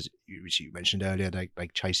are, as you mentioned earlier, they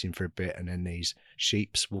chase him for a bit, and then these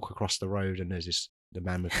sheeps walk across the road, and there's the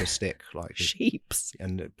man with the stick, like sheeps,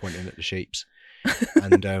 and pointing at the sheeps.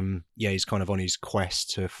 And he's kind of on his quest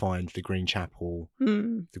to find the Green Chapel,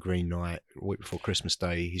 the Green Knight. A week before Christmas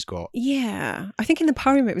Day, he's got. Yeah, I think in the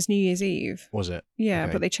poem it was New Year's Eve. Was it? Yeah,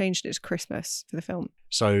 okay. But they changed it to Christmas for the film.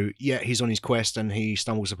 So yeah, he's on his quest, and he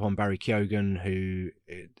stumbles upon Barry Keoghan, who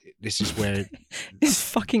this is where it's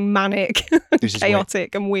fucking manic,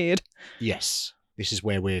 chaotic, and weird. Yes, this is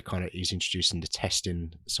where he's introducing the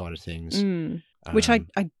testing side of things, which I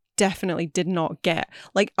definitely did not get.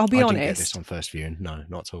 Like, I'll be honest. I didn't get this on first viewing. No,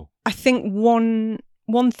 not at all. I think one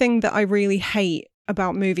thing that I really hate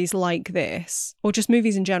about movies like this, or just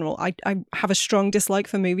movies in general, I have a strong dislike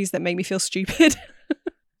for movies that make me feel stupid.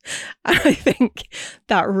 And I think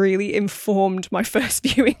that really informed my first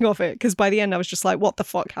viewing of it, because by the end I was just like, what the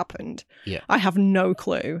fuck happened? Yeah. I have no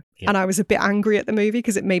clue. Yeah. And I was a bit angry at the movie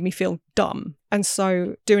because it made me feel dumb. And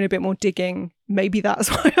so doing a bit more digging, maybe that's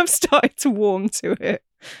why I've started to warm to it.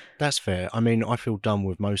 That's fair. I mean, I feel dumb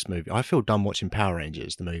with most movies. I feel dumb watching Power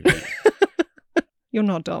Rangers, the movie. You're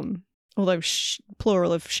not dumb. Although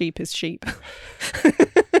plural of sheep is sheep.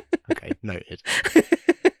 Okay, noted.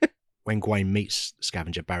 When Gawain meets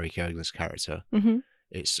Scavenger, Barry Keoghan's character,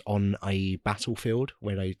 it's on a battlefield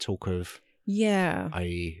where they talk of Yeah.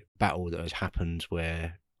 a battle that had happened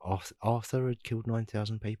where Arthur had killed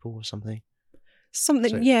 9,000 people or something.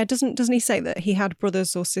 Something, So- yeah. Doesn't he say that he had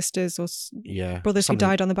brothers or sisters or brothers who something.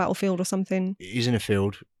 died on the battlefield or something? He's in a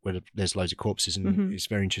field where there's loads of corpses, and Mhm. it's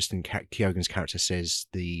very interesting. Kyogen's character says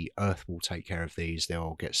the earth will take care of these.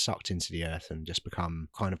 They'll get sucked into the earth and just become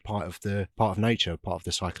kind of part of nature, part of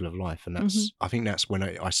the cycle of life. And that's I think that's when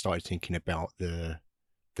I started thinking about the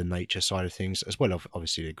nature side of things, as well.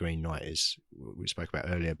 Obviously, the Green Knight is, we spoke about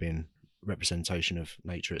earlier, being representation of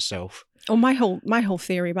nature itself. Oh, my whole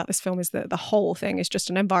theory about this film is that the whole thing is just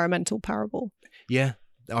an environmental parable. Yeah,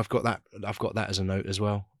 I've got that as a note as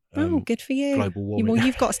well. Oh, good for you. Global warming. Well,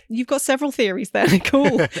 you've got several theories there.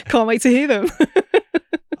 Cool. Can't wait to hear them.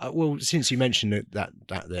 Well, since you mentioned that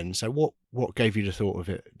then, so what gave you the thought of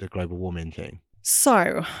it, the global warming thing?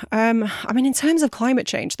 So, I mean, in terms of climate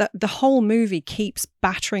change, that the whole movie keeps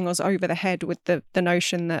battering us over the head with the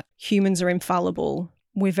notion that humans are infallible.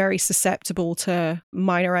 We're very susceptible to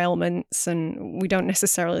minor ailments and we don't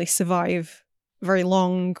necessarily survive very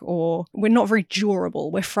long, or we're not very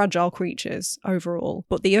durable. We're fragile creatures overall.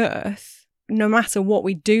 But the Earth, no matter what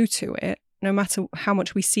we do to it, no matter how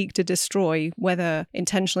much we seek to destroy, whether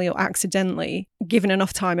intentionally or accidentally, given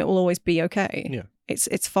enough time, it will always be okay. Yeah.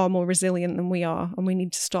 It's far more resilient than we are, and we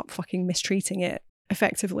need to stop fucking mistreating it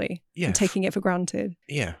effectively and taking it for granted.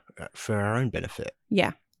 Yeah, for our own benefit.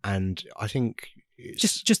 Yeah. And I think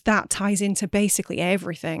just that ties into basically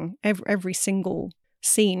everything. Every single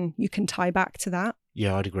scene you can tie back to that.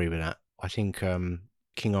 Yeah, I'd agree with that. I think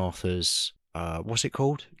King Arthur's what's it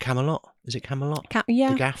called? Camelot? Is it Camelot?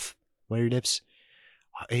 Yeah. The gaff where he lives.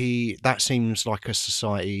 That seems like a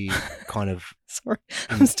society kind of. Sorry,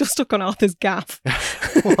 I'm still stuck on Arthur's gaff.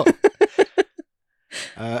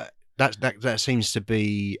 That seems to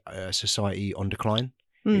be a society on decline.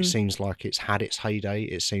 It seems like it's had its heyday.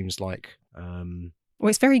 It seems like well,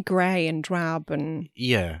 it's very grey and drab, and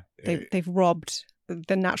they've robbed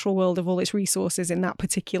the natural world of all its resources in that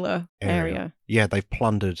particular area. Yeah, they've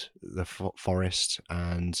plundered the forest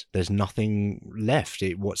and there's nothing left.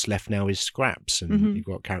 What's left now is scraps, and you've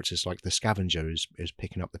got characters like the scavenger who's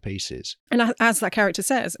picking up the pieces. And as that character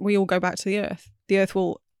says, we all go back to the Earth. The Earth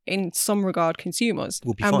will, in some regard, consume us.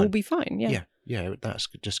 We'll be fine. Yeah, that's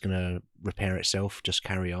just going to repair itself, just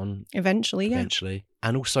carry on. Eventually.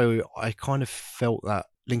 And also, I kind of felt that,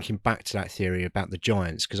 linking back to that theory about the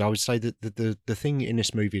giants, because I would say that the thing in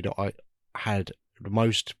this movie that I had the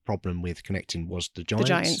most problem with connecting was the giants.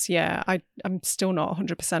 The giants, yeah. I'm still not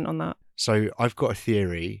 100% on that. So I've got a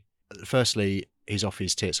theory. Firstly, he's off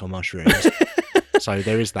his tits on mushrooms. So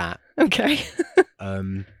there is that. Okay.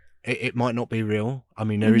 It might not be real. I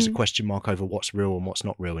mean, there is a question mark over what's real and what's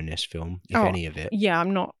not real in this film, if any of it. Yeah,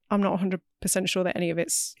 I'm not 100% sure that any of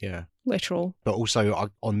it's literal. But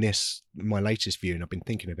also on this, my latest view, and I've been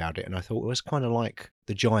thinking about it, and I thought it was kind of like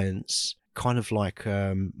the giants, kind of like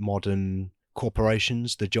modern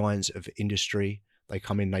corporations, the giants of industry. They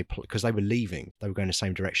come in, because they were leaving. They were going the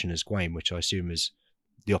same direction as Gawain, which I assume is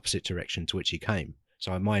the opposite direction to which he came.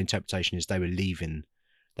 So my interpretation is they were leaving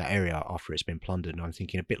that area after it's been plundered, and I'm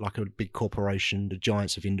thinking a bit like a big corporation, the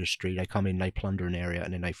giants of industry. They come in, they plunder an area,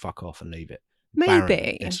 and then they fuck off and leave it. Maybe.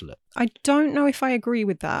 Barren, desolate. I don't know if I agree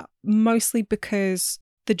with that, mostly because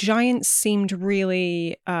the giants seemed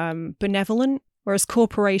really benevolent, whereas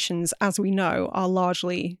corporations, as we know, are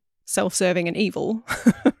largely self-serving and evil,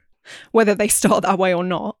 whether they start that way or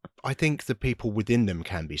not. I think the people within them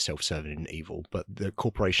can be self-serving and evil, but the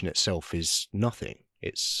corporation itself is nothing.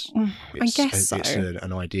 I guess so. It's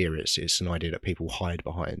an idea. It's an idea that people hide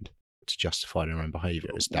behind to justify their own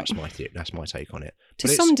behaviours. That's my take on it. To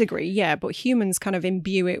some degree, yeah, but humans kind of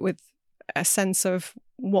imbue it with a sense of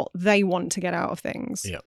what they want to get out of things.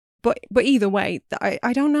 Yeah. But either way,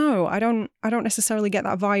 I don't know. I don't necessarily get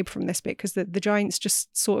that vibe from this bit, because the giants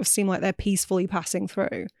just sort of seem like they're peacefully passing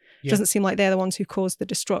through. It doesn't seem like they're the ones who caused the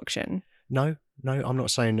destruction. No, I'm not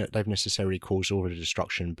saying that they've necessarily caused all the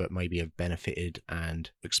destruction, but maybe have benefited and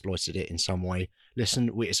exploited it in some way. Listen,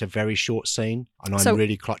 it's a very short scene, and I'm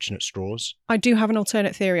really clutching at straws. I do have an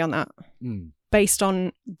alternate theory on that, based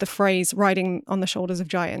on the phrase riding on the shoulders of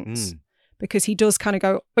giants. Because he does kind of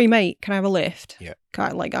go, "Oi, mate, can I have a lift?" Yeah.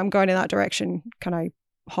 Kind of like, "I'm going in that direction. Can I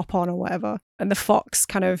hop on or whatever?" And the fox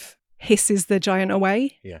kind of hisses the giant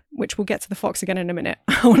away. Yeah. Which we'll get to the fox again in a minute.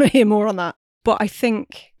 I want to hear more on that. But I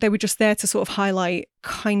think they were just there to sort of highlight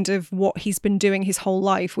kind of what he's been doing his whole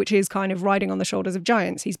life, which is kind of riding on the shoulders of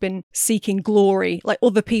giants. He's been seeking glory, like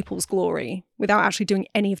other people's glory, without actually doing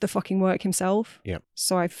any of the fucking work himself. Yeah.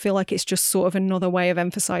 So I feel like it's just sort of another way of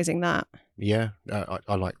emphasizing that. Yeah,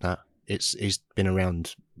 I like that. He's been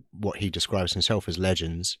around what he describes himself as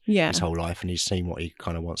legends Yeah. his whole life, and he's seen what he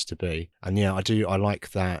kind of wants to be. And yeah, I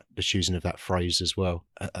like that, the choosing of that phrase as well,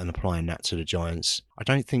 and applying that to the Giants. I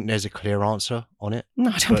don't think there's a clear answer on it.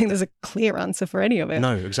 No, I don't think there's a clear answer for any of it.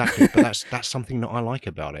 No, exactly. But that's something that I like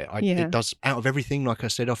about it. Yeah. It does, out of everything, like I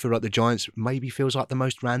said, I feel like the Giants maybe feels like the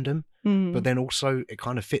most random, but then also it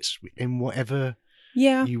kind of fits in whatever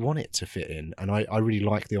you want it to fit in. And I really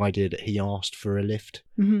like the idea that he asked for a lift,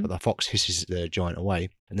 but the fox hisses the giant away.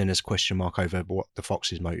 And then there's a question mark over what the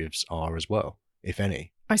fox's motives are as well, if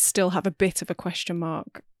any. I still have a bit of a question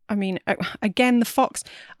mark. I mean, again, the fox,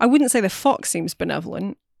 I wouldn't say the fox seems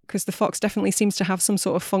benevolent, because the fox definitely seems to have some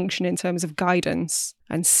sort of function in terms of guidance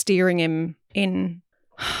and steering him in.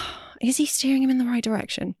 Is he steering him in the right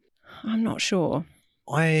direction? I'm not sure.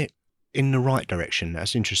 In the right direction.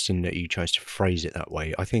 That's interesting that you chose to phrase it that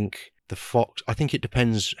way. I think it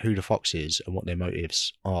depends who the fox is and what their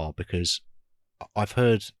motives are, because I've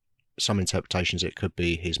heard some interpretations it could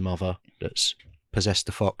be his mother that's possessed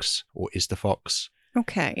the fox or is the fox.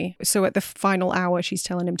 Okay. So at the final hour, she's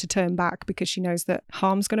telling him to turn back because she knows that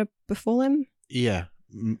harm's going to befall him? Yeah,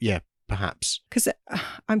 perhaps. Because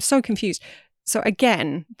I'm so confused. So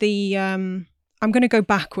again, I'm going to go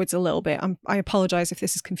backwards a little bit. I apologise if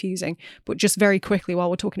this is confusing, but just very quickly while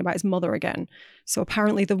we're talking about his mother again. So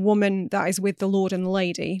apparently the woman that is with the Lord and the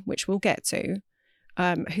Lady, which we'll get to,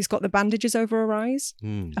 who's got the bandages over her eyes,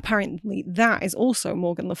 apparently that is also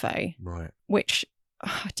Morgan Le Fay. Right. Which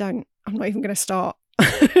I'm not even going to start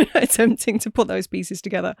attempting to put those pieces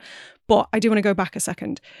together. But I do want to go back a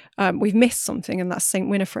second. We've missed something, and that's St.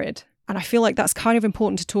 Winifred. And I feel like that's kind of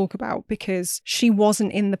important to talk about because she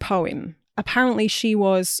wasn't in the poem. Apparently she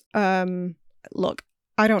was, look,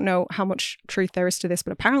 I don't know how much truth there is to this,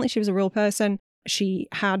 but apparently she was a real person. She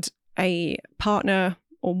had a partner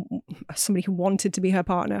or somebody who wanted to be her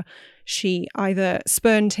partner. She either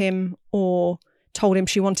spurned him or told him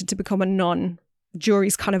she wanted to become a nun.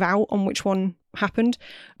 Jury's kind of out on which one happened,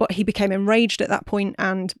 but he became enraged at that point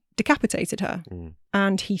and decapitated her.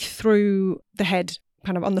 And he threw the head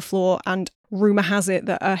kind of on the floor, and rumour has it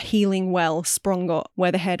that a healing well sprung up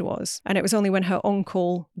where the head was. And it was only when her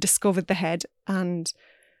uncle discovered the head and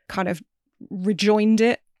kind of rejoined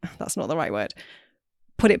it, that's not the right word,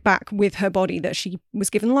 put it back with her body, that she was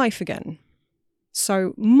given life again.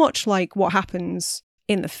 So much like what happens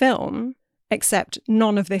in the film, except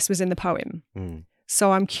none of this was in the poem.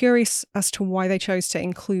 So I'm curious as to why they chose to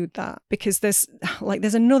include that, because there's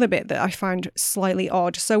another bit that I find slightly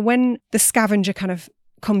odd. So when the scavenger kind of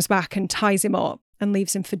comes back and ties him up and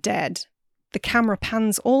leaves him for dead, the camera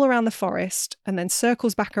pans all around the forest and then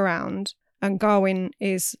circles back around, and Gawain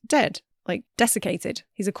is dead, like desiccated.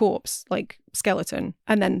 He's a corpse, like skeleton.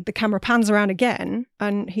 And then the camera pans around again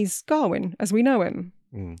and he's Gawain as we know him.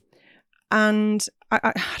 And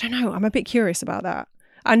I don't know, I'm a bit curious about that.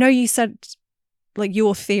 I know you said like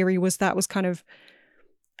your theory was that was kind of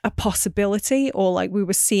a possibility, or like we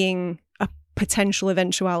were seeing a potential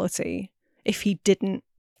eventuality if he didn't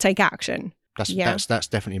take action. That's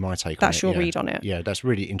definitely my take on it. That's your read on it. Yeah, that's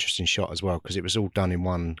really interesting shot as well, because it was all done in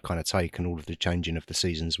one kind of take, and all of the changing of the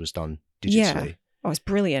seasons was done digitally. Yeah. Oh, it's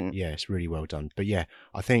brilliant. Yeah, it's really well done. But yeah,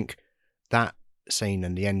 I think that scene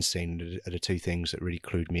and the end scene are the two things that really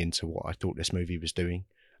clued me into what I thought this movie was doing,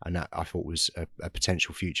 and that I thought was a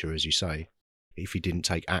potential future, as you say. If he didn't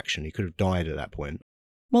take action, he could have died at that point.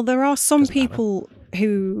 Well, there are some people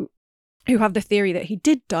who have the theory that he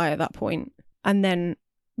did die at that point, and then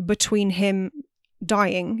between him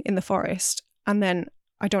dying in the forest and then,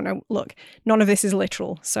 I don't know, look, none of this is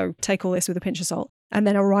literal, so take all this with a pinch of salt, and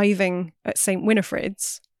then arriving at St.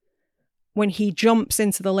 Winifred's, when he jumps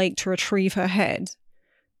into the lake to retrieve her head,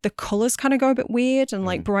 the colours kind of go a bit weird and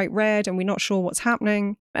like bright red, and we're not sure what's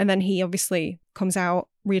happening. And then he obviously comes out,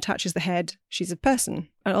 reattaches the head. She's a person.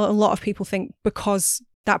 And a lot of people think because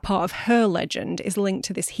that part of her legend is linked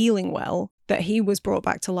to this healing well, that he was brought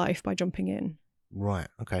back to life by jumping in. Right,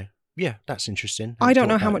 okay. Yeah, that's interesting. I don't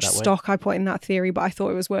know how much stock I put in that theory, but I thought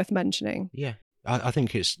it was worth mentioning. Yeah, I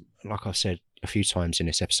think it's, like I've said a few times in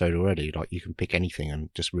this episode already, like you can pick anything and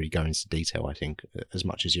just really go into detail, I think, as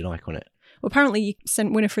much as you like on it. Well, apparently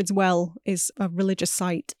St. Winifred's Well is a religious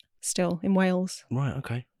site still in Wales. Right,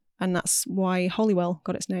 okay. And that's why Holywell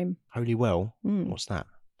got its name. Holywell? What's that?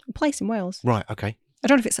 A place in Wales. Right, okay. I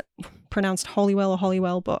don't know if it's pronounced Holywell or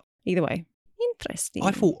Holywell, but either way. Interesting.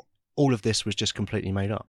 I thought all of this was just completely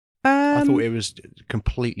made up. I thought it was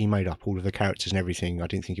completely made up, all of the characters and everything. I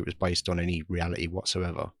didn't think it was based on any reality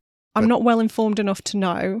whatsoever. I'm not well informed enough to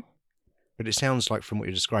know. But it sounds like, from what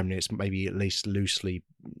you're describing, it's maybe at least loosely,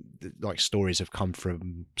 like stories have come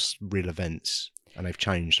from real events and they've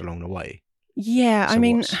changed along the way. Yeah, So I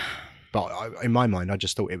mean, but in my mind, I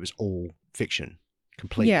just thought it was all fiction,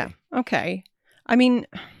 completely. yeah, okay. I mean,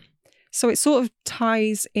 so it sort of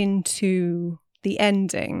ties into the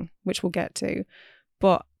ending, which we'll get to,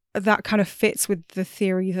 but that kind of fits with the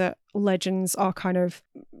theory that legends are kind of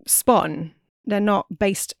spun. They're not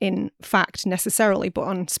based in fact necessarily, but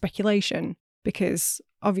on speculation, because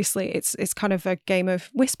obviously it's kind of a game of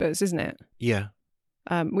whispers, isn't it? Yeah.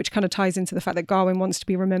 Which kind of ties into the fact that Gawain wants to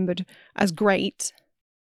be remembered as great,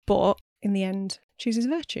 but in the end chooses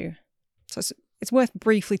virtue. So it's worth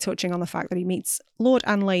briefly touching on the fact that he meets Lord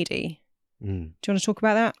and Lady. Do you want to talk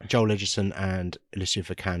about that? Joel Edgerton and Alicia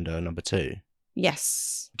Vikander, number 2.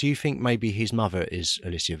 Yes. Do you think maybe his mother is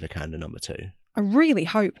Alicia Vikander, number 2? I really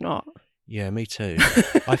hope not. Yeah, me too.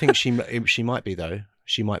 I think she might be, though.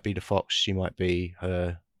 She might be the fox. She might be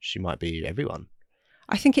her. She might be everyone.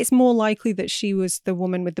 I think it's more likely that she was the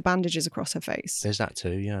woman with the bandages across her face. There's that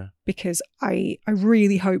too, yeah. Because I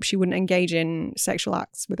really hope she wouldn't engage in sexual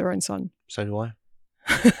acts with her own son. So do I.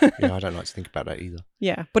 Yeah, I don't like to think about that either.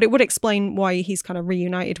 Yeah, but it would explain why he's kind of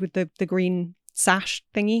reunited with the green sash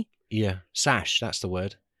thingy. Yeah, sash, that's the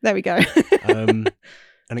word. There we go. An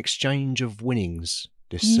exchange of winnings,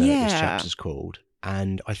 this chapter's called.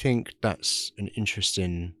 And I think that's an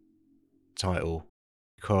interesting title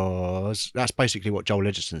because that's basically what Joel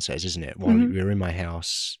Edgerton says, isn't it? While you're in my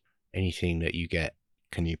house, anything that you get,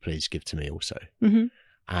 can you please give to me also? Mm-hmm.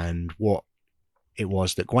 And what it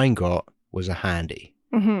was that Gawain got was a handy.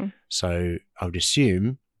 Mm-hmm. So I would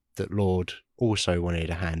assume that Lord also wanted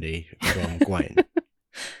a handy from Gawain.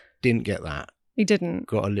 Didn't get that. He didn't.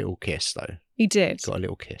 Got a little kiss, though. He did. Got a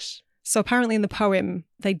little kiss. So apparently in the poem,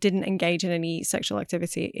 they didn't engage in any sexual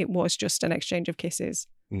activity. It was just an exchange of kisses.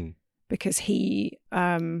 Because he,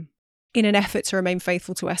 in an effort to remain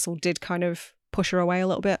faithful to Essel, did kind of push her away a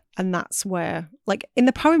little bit. And that's where, like, in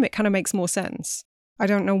the poem, it kind of makes more sense. I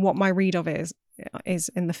don't know what my read of it is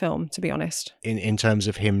in the film, to be honest. In terms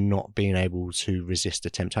of him not being able to resist the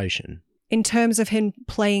temptation? In terms of him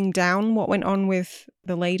playing down what went on with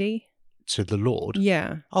the lady? To the Lord?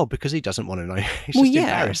 Yeah. Oh, because he doesn't want to know. He's just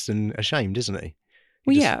embarrassed and ashamed, isn't he?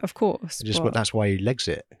 Yeah, of course. That's why he legs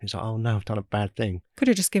it. He's like, oh no, I've done a bad thing. Could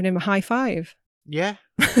have just given him a high five. Yeah,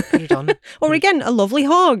 could have done. Or again, a lovely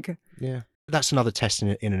hug. Yeah. That's another test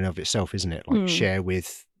in and of itself, isn't it? Like share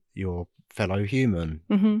with your fellow human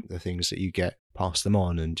the things that you get, pass them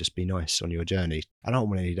on and just be nice on your journey. And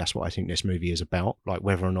ultimately, that's what I think this movie is about. Like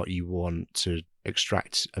whether or not you want to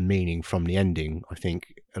extract a meaning from the ending, I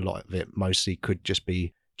think a lot of it mostly could just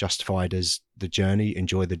be justified as the journey,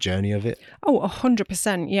 enjoy the journey of it. Oh,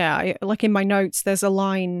 100%. Yeah. Like in my notes, there's a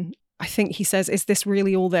line, I think he says, "Is this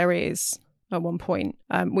really all there is?" at one point,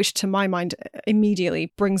 which to my mind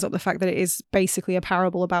immediately brings up the fact that it is basically a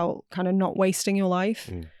parable about kind of not wasting your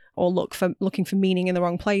life or looking for meaning in the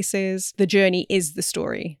wrong places. The journey is the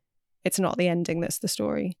story. It's not the ending that's the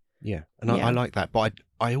story. Yeah. And I like that. But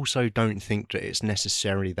I also don't think that it's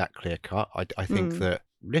necessarily that clear cut. I think that,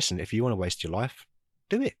 listen, if you want to waste your life,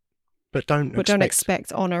 do it. But don't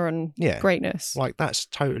expect honour and greatness. Like that's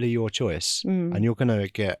totally your choice. And you're going to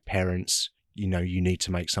get parents, you need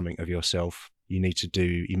to make something of yourself. You need to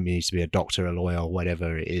be a doctor, a lawyer,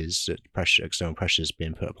 whatever it is that external pressure is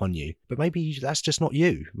being put upon you. But maybe that's just not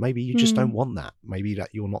you. Maybe you just don't want that. Maybe that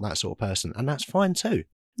you're not that sort of person. And that's fine too.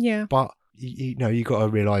 Yeah. But, you got to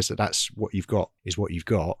realise that that's what you've got is what you've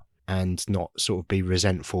got and not sort of be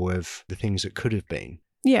resentful of the things that could have been.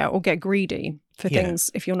 Yeah, or get greedy for things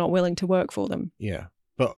if you're not willing to work for them. Yeah.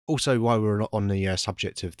 But also, while we're on the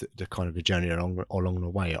subject of the kind of the journey along the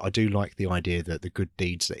way, I do like the idea that the good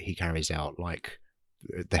deeds that he carries out, like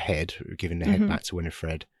the head, giving the head back to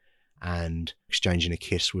Winifred and exchanging a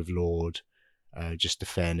kiss with Lord, just the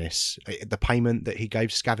fairness, the payment that he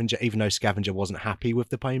gave Scavenger, even though Scavenger wasn't happy with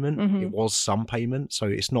the payment, it was some payment. So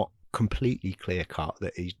it's not completely clear cut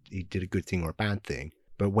that he did a good thing or a bad thing.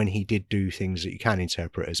 But when he did do things that you can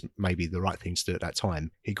interpret as maybe the right things to do at that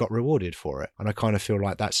time, he got rewarded for it. And I kind of feel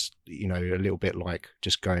like that's, a little bit like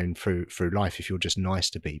just going through life. If you're just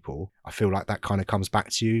nice to people, I feel like that kind of comes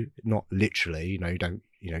back to you, not literally, you don't,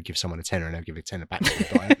 give someone a tenner and they'll give a tenner back to you.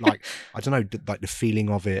 But like, I don't know, like the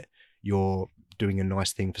feeling of it, you're doing a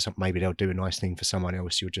nice thing for maybe they'll do a nice thing for someone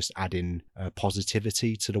else. You're just adding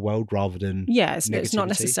positivity to the world rather than negativity. It's not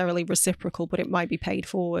necessarily reciprocal, but it might be paid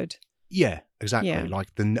forward. Yeah, exactly. Yeah. Like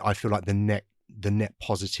I feel like the net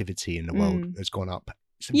positivity in the world has gone up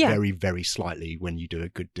very, very slightly when you do a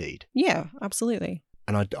good deed. Yeah, absolutely.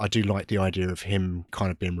 And I do like the idea of him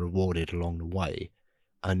kind of being rewarded along the way.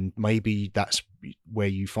 And maybe that's where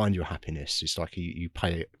you find your happiness. It's like you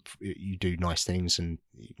pay it, you do nice things and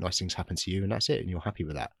nice things happen to you and that's it. And you're happy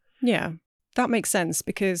with that. Yeah. that makes sense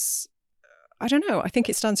because, I don't know, I think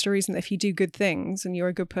it stands to reason that if you do good things and you're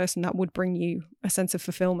a good person, that would bring you a sense of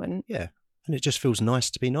fulfillment. Yeah. And it just feels nice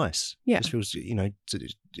to be nice. Yeah. It just feels,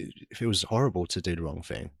 it feels horrible to do the wrong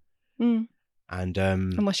thing. Mm. And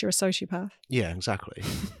unless you're a sociopath. Yeah, exactly.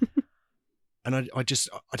 And I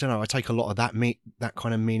don't know, I take a lot of that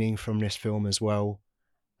kind of meaning from this film as well.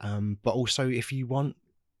 But also, if you want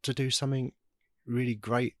to do something really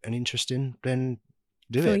great and interesting, then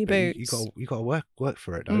do Fill it. your But boots. you got to work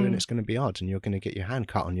for it, though, and it's going to be hard, and you're going to get your hand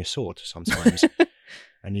cut on your sword sometimes,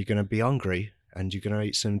 and you're going to be hungry, and you're going to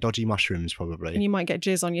eat some dodgy mushrooms probably, And you might get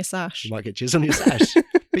jizz on your sash. You might get jizz on your sash,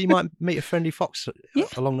 but you might meet a friendly fox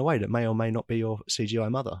along the way that may or may not be your CGI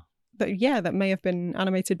mother. That may have been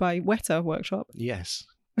animated by Weta Workshop. Yes.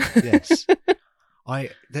 Yes.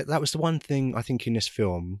 That was the one thing I think in this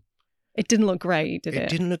film. It didn't look great, did it? It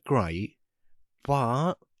didn't look great,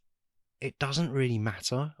 but it doesn't really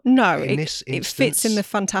matter. No, in this instance, it fits in the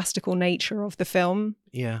fantastical nature of the film.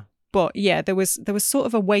 Yeah. But yeah, there was sort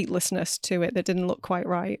of a weightlessness to it that didn't look quite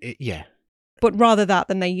right. Yeah. But rather that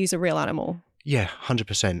than they use a real animal. Yeah,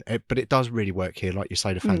 100%. But it does really work here. Like you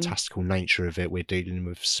say, the fantastical nature of it. We're dealing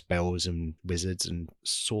with spells and wizards and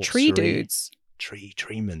sorcery. Tree dudes.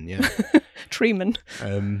 Treeman, yeah. Treeman.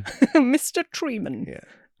 Mr. Treeman.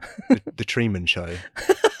 Yeah. The Treeman Show.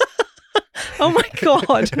 Oh my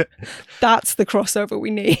God. That's the crossover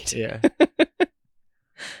we need. Yeah.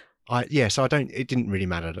 So it didn't really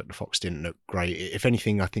matter that the fox didn't look great. If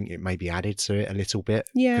anything, I think it maybe added to it a little bit.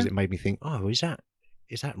 Yeah. Because it made me think, oh, is that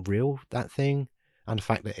real, that thing? And the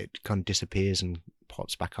fact that it kind of disappears and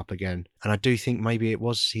pops back up again. And I do think maybe it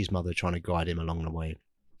was his mother trying to guide him along the way.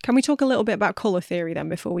 Can we talk a little bit about colour theory then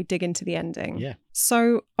before we dig into the ending? Yeah.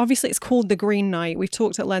 So obviously it's called The Green Knight. We've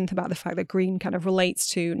talked at length about the fact that green kind of relates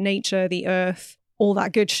to nature, the earth, all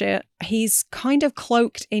that good shit. He's kind of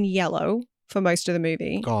cloaked in yellow for most of the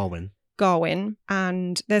movie. Garwin.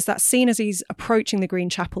 And there's that scene as he's approaching the Green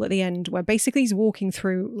Chapel at the end where basically he's walking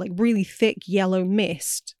through like really thick yellow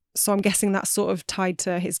mist. So I'm guessing that's sort of tied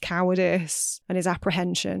to his cowardice and his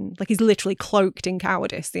apprehension. Like he's literally cloaked in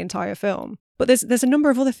cowardice the entire film. But there's a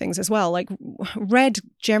number of other things as well. Like red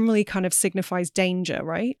generally kind of signifies danger,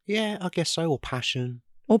 right? Yeah, I guess so. Or passion.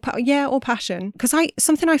 Or passion. Because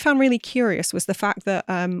something I found really curious was the fact that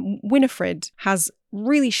Winifred has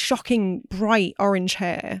really shocking bright orange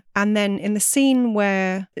hair. And then in the scene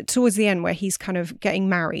towards the end where he's kind of getting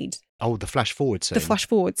married. Oh, the flash forward scene.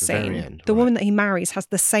 Very end, the right. woman that he marries has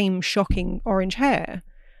the same shocking orange hair.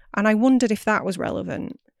 And I wondered if that was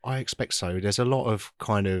relevant. I expect so. There's a lot of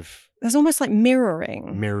kind of... There's almost like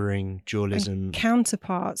mirroring, dualism.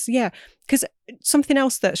 Counterparts, yeah. Because something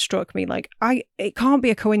else that struck me, like, it can't be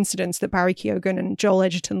a coincidence that Barry Keoghan and Joel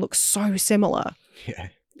Edgerton look so similar. Yeah.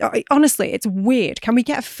 Honestly, it's weird. Can we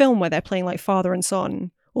get a film where they're playing like father and son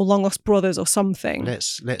or long lost brothers or something?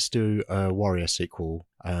 Let's do a Warrior sequel.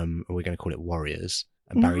 We're going to call it Warriors.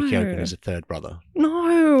 And Barry Keoghan is a third brother.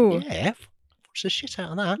 No. Yeah. Watch the shit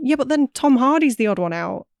out of that. Yeah, but then Tom Hardy's the odd one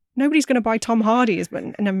out. Nobody's going to buy Tom Hardy as, but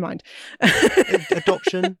never mind.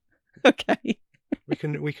 Adoption. Okay.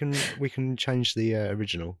 We can change the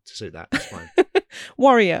original to suit that. That's fine.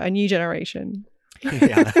 Warrior, a new generation.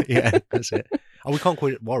 yeah, that's it. Oh, we can't call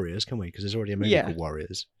it Warriors, can we? Because there's already a movie called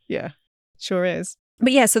Warriors. Yeah, sure is.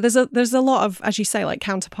 But yeah, so there's a lot of, as you say, like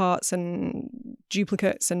counterparts and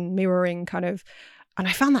duplicates and mirroring kind of, and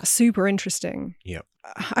I found that super interesting. Yeah.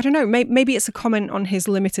 I don't know, maybe it's a comment on his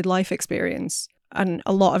limited life experience. And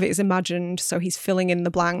a lot of it is imagined, so he's filling in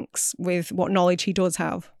the blanks with what knowledge he does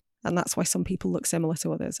have. And that's why some people look similar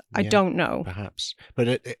to others. I don't know. Perhaps.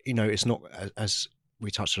 But, it's not, as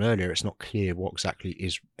we touched on earlier, it's not clear what exactly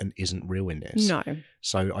is and isn't real in this. No.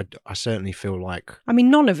 So I certainly feel like... I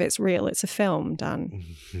mean, none of it's real. It's a film, Dan.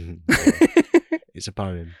 It's a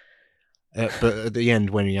poem. But at the end,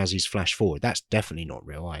 when he has his flash forward, that's definitely not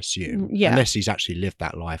real, I assume. Yeah. Unless he's actually lived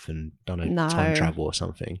that life and done a time travel or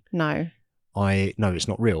something. No. No, it's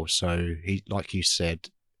not real. So he, like you said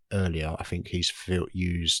earlier, I think he's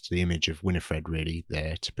used the image of Winifred really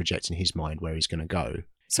there to project in his mind where he's going to go.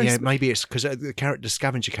 So yeah, maybe it's because the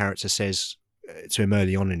scavenger character says to him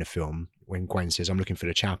early on in the film when Gwen says, "I'm looking for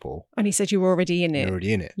the chapel," and he said, "You're already in it." You're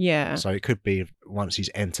already in it. Yeah. So it could be once he's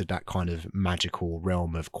entered that kind of magical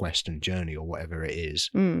realm of quest and journey or whatever it is,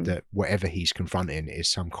 that whatever he's confronting is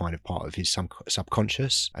some kind of part of his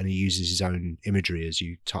subconscious, and he uses his own imagery, as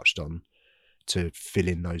you touched on, to fill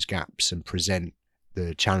in those gaps and present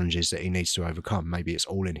the challenges that he needs to overcome. Maybe it's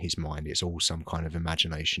all in his mind. It's all some kind of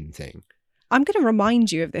imagination thing. I'm going to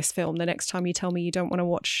remind you of this film the next time you tell me you don't want to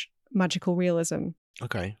watch magical realism.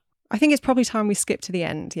 Okay. I think it's probably time we skip to the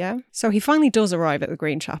end, yeah? So he finally does arrive at the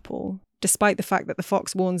Green Chapel, despite the fact that the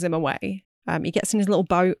fox warns him away. He gets in his little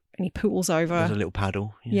boat and he pools over. There's a little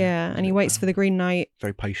paddle. Yeah, and he waits for the Green Knight.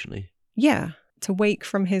 Very patiently. Yeah, to wake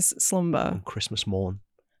from his slumber. On Christmas morn.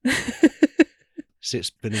 Sits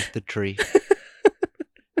beneath the tree,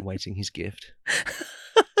 awaiting his gift.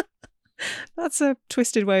 That's a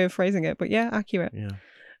twisted way of phrasing it, but yeah, accurate. Yeah.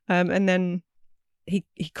 And then he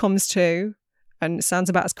comes to, and it sounds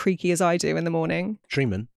about as creaky as I do in the morning.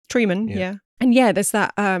 Treeman, yeah. And yeah, there's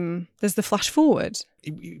that. There's the flash forward.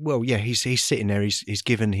 Well, yeah, he's sitting there. He's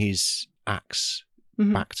given his axe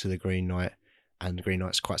back to the Green Knight, and the Green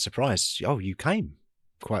Knight's quite surprised. Oh, you came.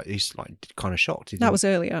 He's like kind of shocked. That was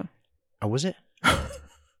earlier. Oh, was it?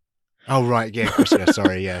 Oh, right. Yeah, of course. Yeah,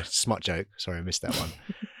 sorry. Yeah, smut joke. Sorry, I missed that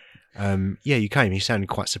one. Yeah, you came. He sounded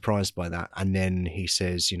quite surprised by that, and then he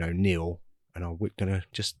says, kneel, and we're gonna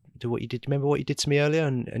just do what you did. Remember what you did to me earlier?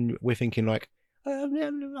 And we're thinking like,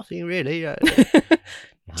 nothing really.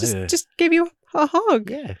 Just give you a hug.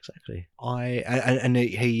 Yeah, exactly.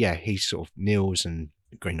 He sort of kneels, and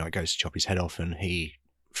the Green Knight goes to chop his head off, and he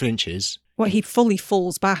flinches. Well, he fully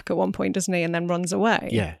falls back at one point, doesn't he? And then runs away.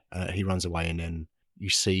 Yeah, he runs away, and then you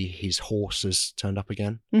see his horse has turned up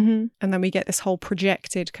again. Mm-hmm. And then we get this whole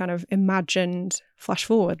projected kind of imagined flash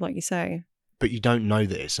forward, like you say. But you don't know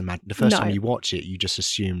that it's the first time you watch it, you just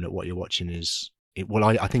assume that what you're watching is...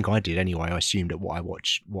 I think I did anyway. I assumed that what I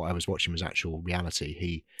was watching was actual reality.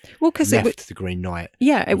 He left the Green Knight.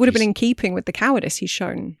 Yeah, it would have been in keeping with the cowardice he's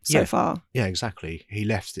shown so far. Yeah, exactly. He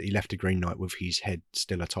left the Green Knight with his head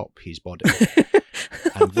still atop his body.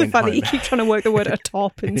 And the fact that you keep trying to work the word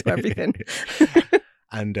atop into everything.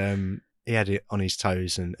 And he had it on his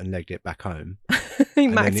toes and legged it back home. He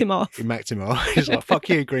macked him off. He macked him off. He's like, fuck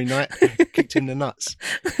you, Green Knight. Kicked him in the nuts.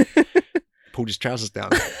 Pulled his trousers down.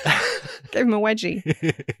 Gave him a wedgie.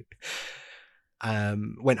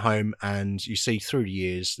 Went home, and you see through the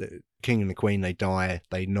years that the king and the queen, they die.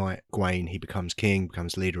 They knight Gawain. He becomes king,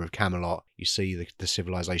 becomes leader of Camelot. You see the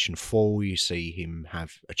civilization fall. You see him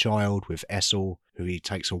have a child with S04, who he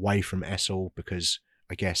takes away from S04 because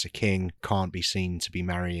I guess a king can't be seen to be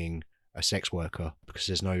marrying a sex worker because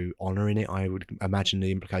there's no honour in it. I would imagine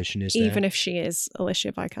the implication is even if she is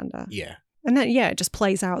Alicia Vikander. Yeah. And then, it just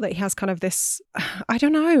plays out that he has kind of this, I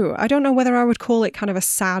don't know whether I would call it kind of a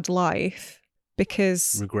sad life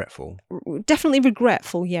because... Regretful. Definitely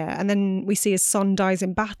regretful, yeah. And then we see his son dies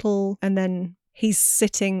in battle, and then he's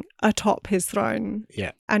sitting atop his throne.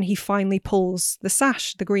 Yeah. And he finally pulls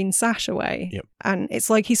the green sash away. Yep. And it's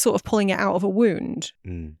like he's sort of pulling it out of a wound.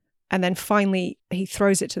 Mm. And then finally he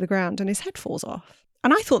throws it to the ground and his head falls off.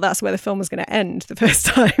 And I thought that's where the film was going to end the first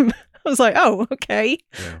time. I was like, oh, okay.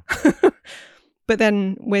 Yeah. But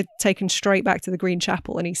then we're taken straight back to the Green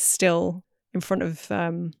Chapel and he's still in front of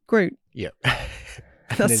Groot. Yep.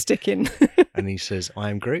 That's sticking. And he says, I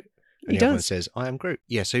am Groot. And he the other one does. says, I am Groot.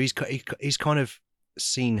 Yeah, so he's kind of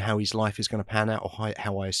seen how his life is going to pan out, or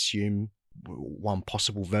how I assume one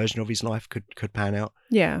possible version of his life could pan out.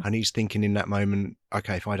 Yeah. And he's thinking in that moment,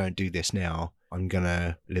 okay, if I don't do this now, I'm going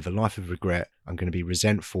to live a life of regret. I'm going to be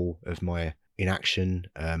resentful of my inaction,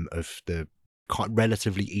 of the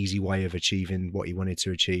relatively easy way of achieving what he wanted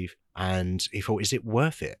to achieve. And he thought, is it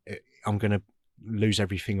worth it? I'm going to lose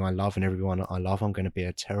everything I love and everyone I love. I'm going to be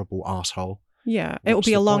a terrible asshole. Yeah, it'll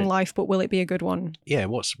be a long life, but will it be a good one? Yeah,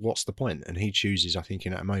 what's the point? And he chooses, I think,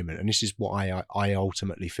 in that moment. And this is what I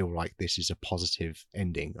ultimately feel like this is a positive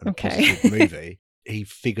ending and a positive movie. He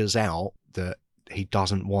figures out that he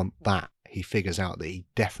doesn't want that. He figures out that he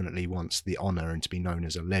definitely wants the honour and to be known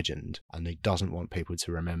as a legend, and he doesn't want people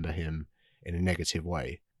to remember him in a negative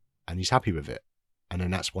way. And he's happy with it. And then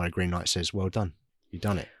that's why Green Knight says, well done, you've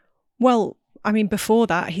done it. Well, I mean, before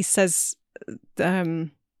that, he says,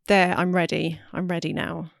 there, I'm ready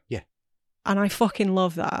now. Yeah. And I fucking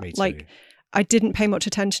love that. Me too. Like, I didn't pay much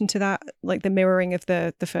attention to that, like the mirroring of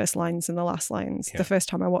the first lines and the last lines, the first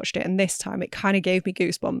time I watched it. And this time it kind of gave me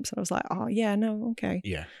goosebumps. And I was like, oh, yeah, no, okay.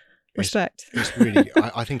 Yeah. Respect. It's really,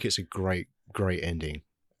 I think it's a great ending.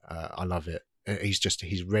 I love it.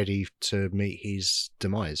 He's ready to meet his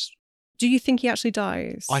demise. Do you think he actually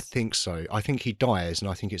dies? I think so. I think he dies, and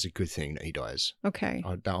I think it's a good thing that he dies. Okay.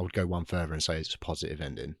 I would go one further and say it's a positive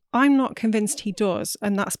ending. I'm not convinced he does,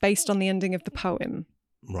 and that's based on the ending of the poem.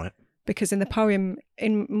 Right. Because in the poem,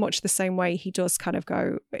 in much the same way, he does kind of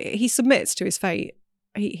go, he submits to his fate.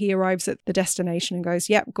 He arrives at the destination and goes,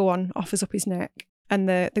 yep, go on, offers up his neck. And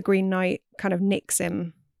the Green Knight kind of nicks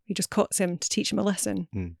him. He just cuts him to teach him a lesson.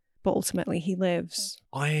 Mm. but ultimately he lives.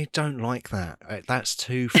 I don't like that. That's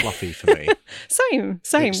too fluffy for me. Same.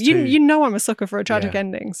 It's You too- you know I'm a sucker for a tragic Yeah.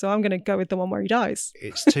 ending, so I'm going to go with the one where he dies.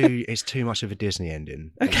 It's too much of a Disney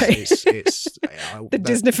ending. Okay. It's The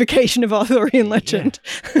Disneyfication of Arthurian Yeah. legend.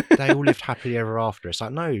 They all lived happily ever after. It's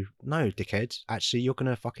like, no, dickhead. Actually, you're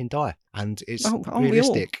gonna fucking die, and it's Oh, aren't we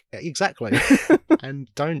all? realistic. Exactly.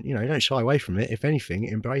 And don't shy away from it. If anything,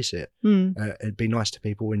 embrace it. It'd be nice to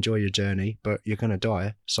people, enjoy your journey, but you're gonna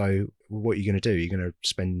die. So what are you gonna do? You're gonna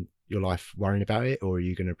spend your life worrying about it, or are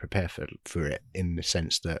you gonna prepare for it in the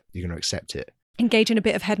sense that you're gonna accept it? Engage in a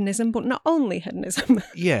bit of hedonism, but not only hedonism.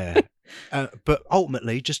 Yeah. But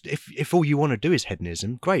ultimately, just if all you want to do is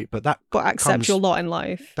hedonism, great. But accept your lot in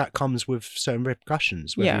life. That comes with certain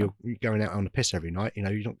repercussions. Whether Yeah. you're going out on a piss every night,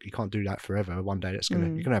 you can't do that forever. One day you're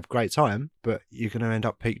gonna have a great time, but you're gonna end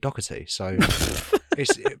up Pete Doherty. So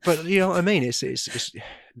but you know what I mean. It's you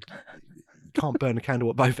can't burn a candle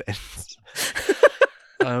at both ends.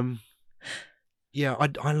 Yeah,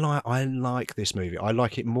 I like this movie. I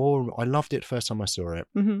like it more. I loved it the first time I saw it.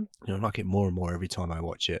 Mm-hmm. I like it more and more every time I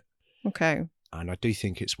watch it. Okay. And I do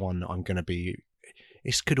think it's one I'm going to be.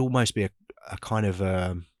 This could almost be a kind of.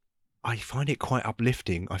 I find it quite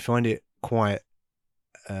uplifting. I find it quite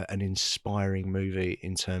an inspiring movie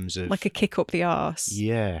in terms of like a kick up the arse.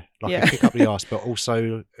 Yeah, a kick up the arse, but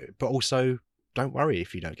also, don't worry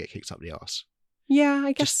if you don't get kicked up the arse. Yeah,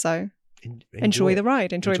 I guess so. Enjoy the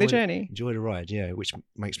ride. Enjoy the journey. Enjoy the ride. Yeah, which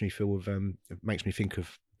makes me feel of makes me think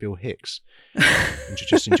of Bill Hicks. And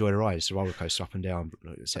just enjoy the ride. It's a roller coaster up and down,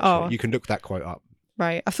 etc. Oh. You can look that quote up.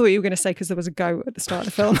 Right. I thought you were going to say because there was a goat at the start of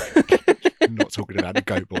the film. I'm not talking about the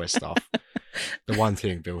goat boy stuff. The one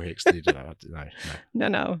thing Bill Hicks did.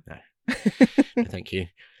 No. Thank you.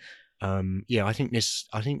 Yeah, I think this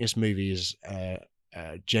movie is a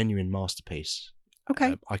genuine masterpiece.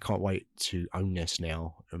 Okay. I can't wait to own this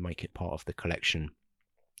now and make it part of the collection.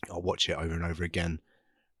 I'll watch it over and over again.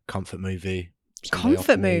 Comfort movie.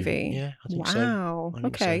 Comfort movie? Yeah, I think so. Wow. I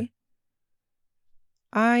think Okay. so.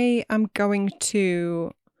 I am going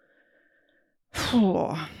to.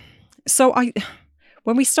 So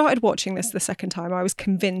when we started watching this the second time, I was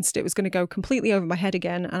convinced it was going to go completely over my head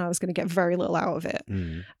again, and I was going to get very little out of it.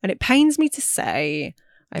 Mm. And it pains me to say,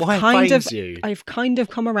 Why I've kind of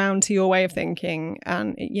come around to your way of thinking,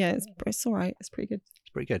 and it's all right. It's pretty good. It's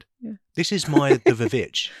pretty good. Yeah. This is the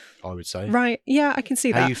Witch, I would say. Right? Yeah, I can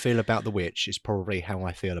see How that. you feel about the Witch is probably how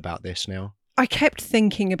I feel about this now. I kept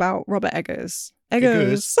thinking about Robert Eggers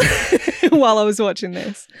while I was watching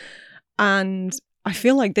this. And I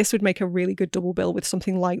feel like this would make a really good double bill with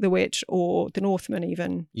something like The Witch or The Northman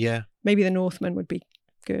even. Yeah. Maybe The Northman would be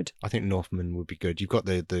good. I think Northman would be good. You've got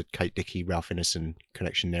the Kate Dickie, Ralph Ineson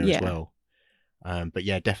connection there as well. But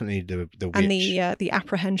yeah, definitely the Witch. And the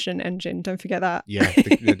apprehension engine, don't forget that. Yeah,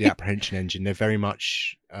 the apprehension engine. They're very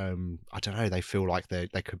much, I don't know, they feel like they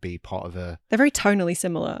could be part of They're very tonally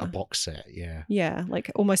similar. A box set, yeah. Yeah,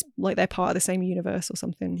 like almost like they're part of the same universe or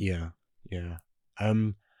something. Yeah.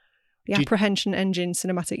 The apprehension engine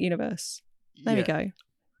cinematic universe. There we go.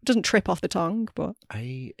 It doesn't trip off the tongue, but...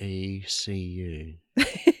 AECU.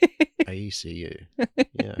 AECU.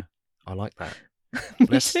 Yeah, I like that.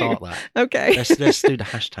 Let's start that. Okay. Let's do the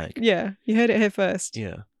hashtag. Yeah, you heard it here first.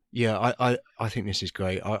 Yeah. I think this is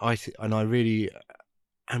great. I'm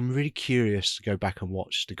really curious to go back and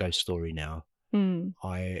watch the Ghost Story now.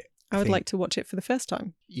 I would like to watch it for the first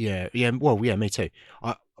time. Yeah. Well, yeah, me too.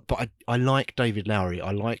 But I like David Lowery.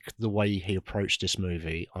 I like the way he approached this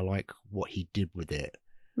movie. I like what he did with it.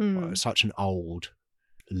 Such an old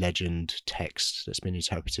legend text that's been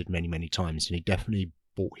interpreted many, many times, and he definitely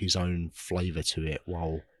brought his own flavour to it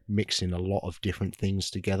while mixing a lot of different things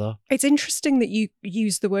together. It's interesting that you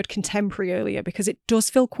used the word contemporary earlier, because it does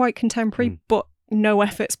feel quite contemporary, but no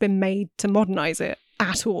effort's been made to modernise it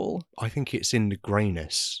at all. I think it's in the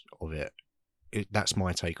greyness of it. That's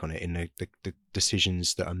my take on it, in the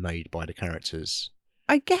decisions that are made by the characters.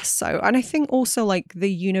 I guess so. And I think also like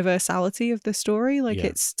the universality of the story,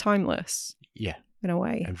 it's timeless. Yeah. In a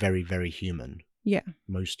way. And very, very human. Yeah.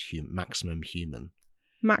 Maximum human.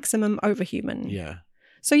 Maximum overhuman. Yeah.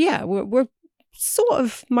 So yeah, we're sort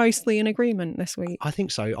of mostly in agreement this week. I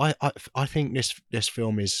think so. I think this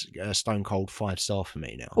film is a stone cold 5-star for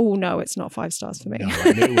me now. Oh no, it's not 5 stars for me.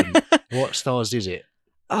 No, what stars is it?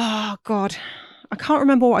 Oh God, I can't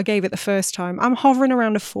remember what I gave it the first time. I'm hovering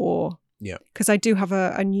around a 4. Yeah. Because I do have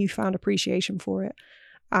a newfound appreciation for it,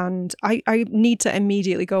 and I need to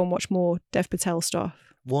immediately go and watch more Dev Patel stuff.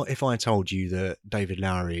 What if I told you that David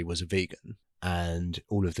Lowery was a vegan? And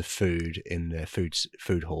all of the food in the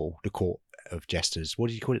food hall, the court of jesters, what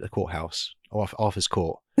do you call it? The courthouse? Arthur's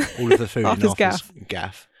Court. All of the food in Arthur's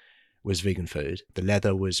gaff was vegan food. The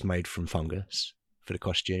leather was made from fungus for the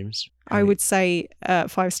costumes. I would say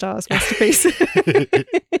 5 stars, masterpiece. No.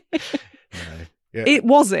 Yeah. It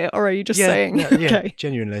was it, or are you just saying? Yeah, Okay.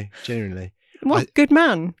 Genuinely. Well, good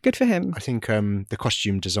man. Good for him. I think the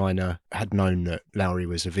costume designer had known that Lowry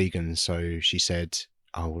was a vegan, so she said,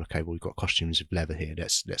 "Oh, okay, well, we've got costumes of leather here.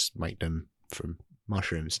 Let's make them from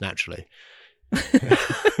mushrooms naturally."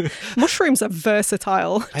 Mushrooms are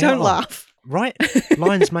versatile. They Don't are. laugh. Right?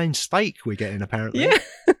 Lion's mane steak we're getting, apparently. Yeah.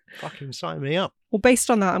 Fucking sign me up. Well, based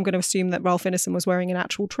on that, I'm going to assume that Ralph Ineson was wearing an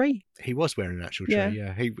actual tree. He was wearing an actual tree,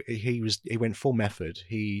 yeah. He went full method.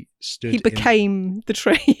 He became the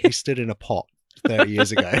tree. He stood in a pot 30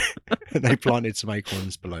 years ago and they planted some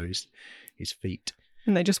acorns below his feet.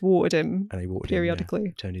 And they just watered him periodically. Him,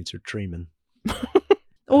 yeah. Turned into a tree man.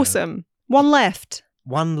 Awesome. One left.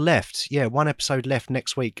 One left. Yeah, one episode left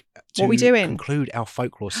next week. What are we doing? To conclude our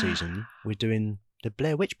folklore season, we're doing the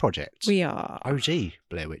Blair Witch Project. We are. OG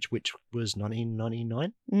Blair Witch, which was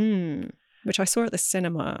 1999. Which I saw at the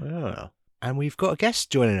cinema. Yeah. And we've got a guest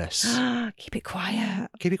joining us. Keep it quiet.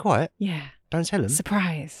 Keep it quiet? Yeah. Don't tell him.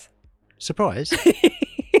 Surprise.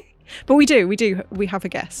 But we do. We have a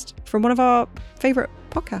guest from one of our favourite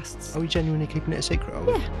podcasts. Are we genuinely keeping it a secret? Are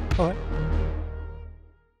we? Yeah. All right.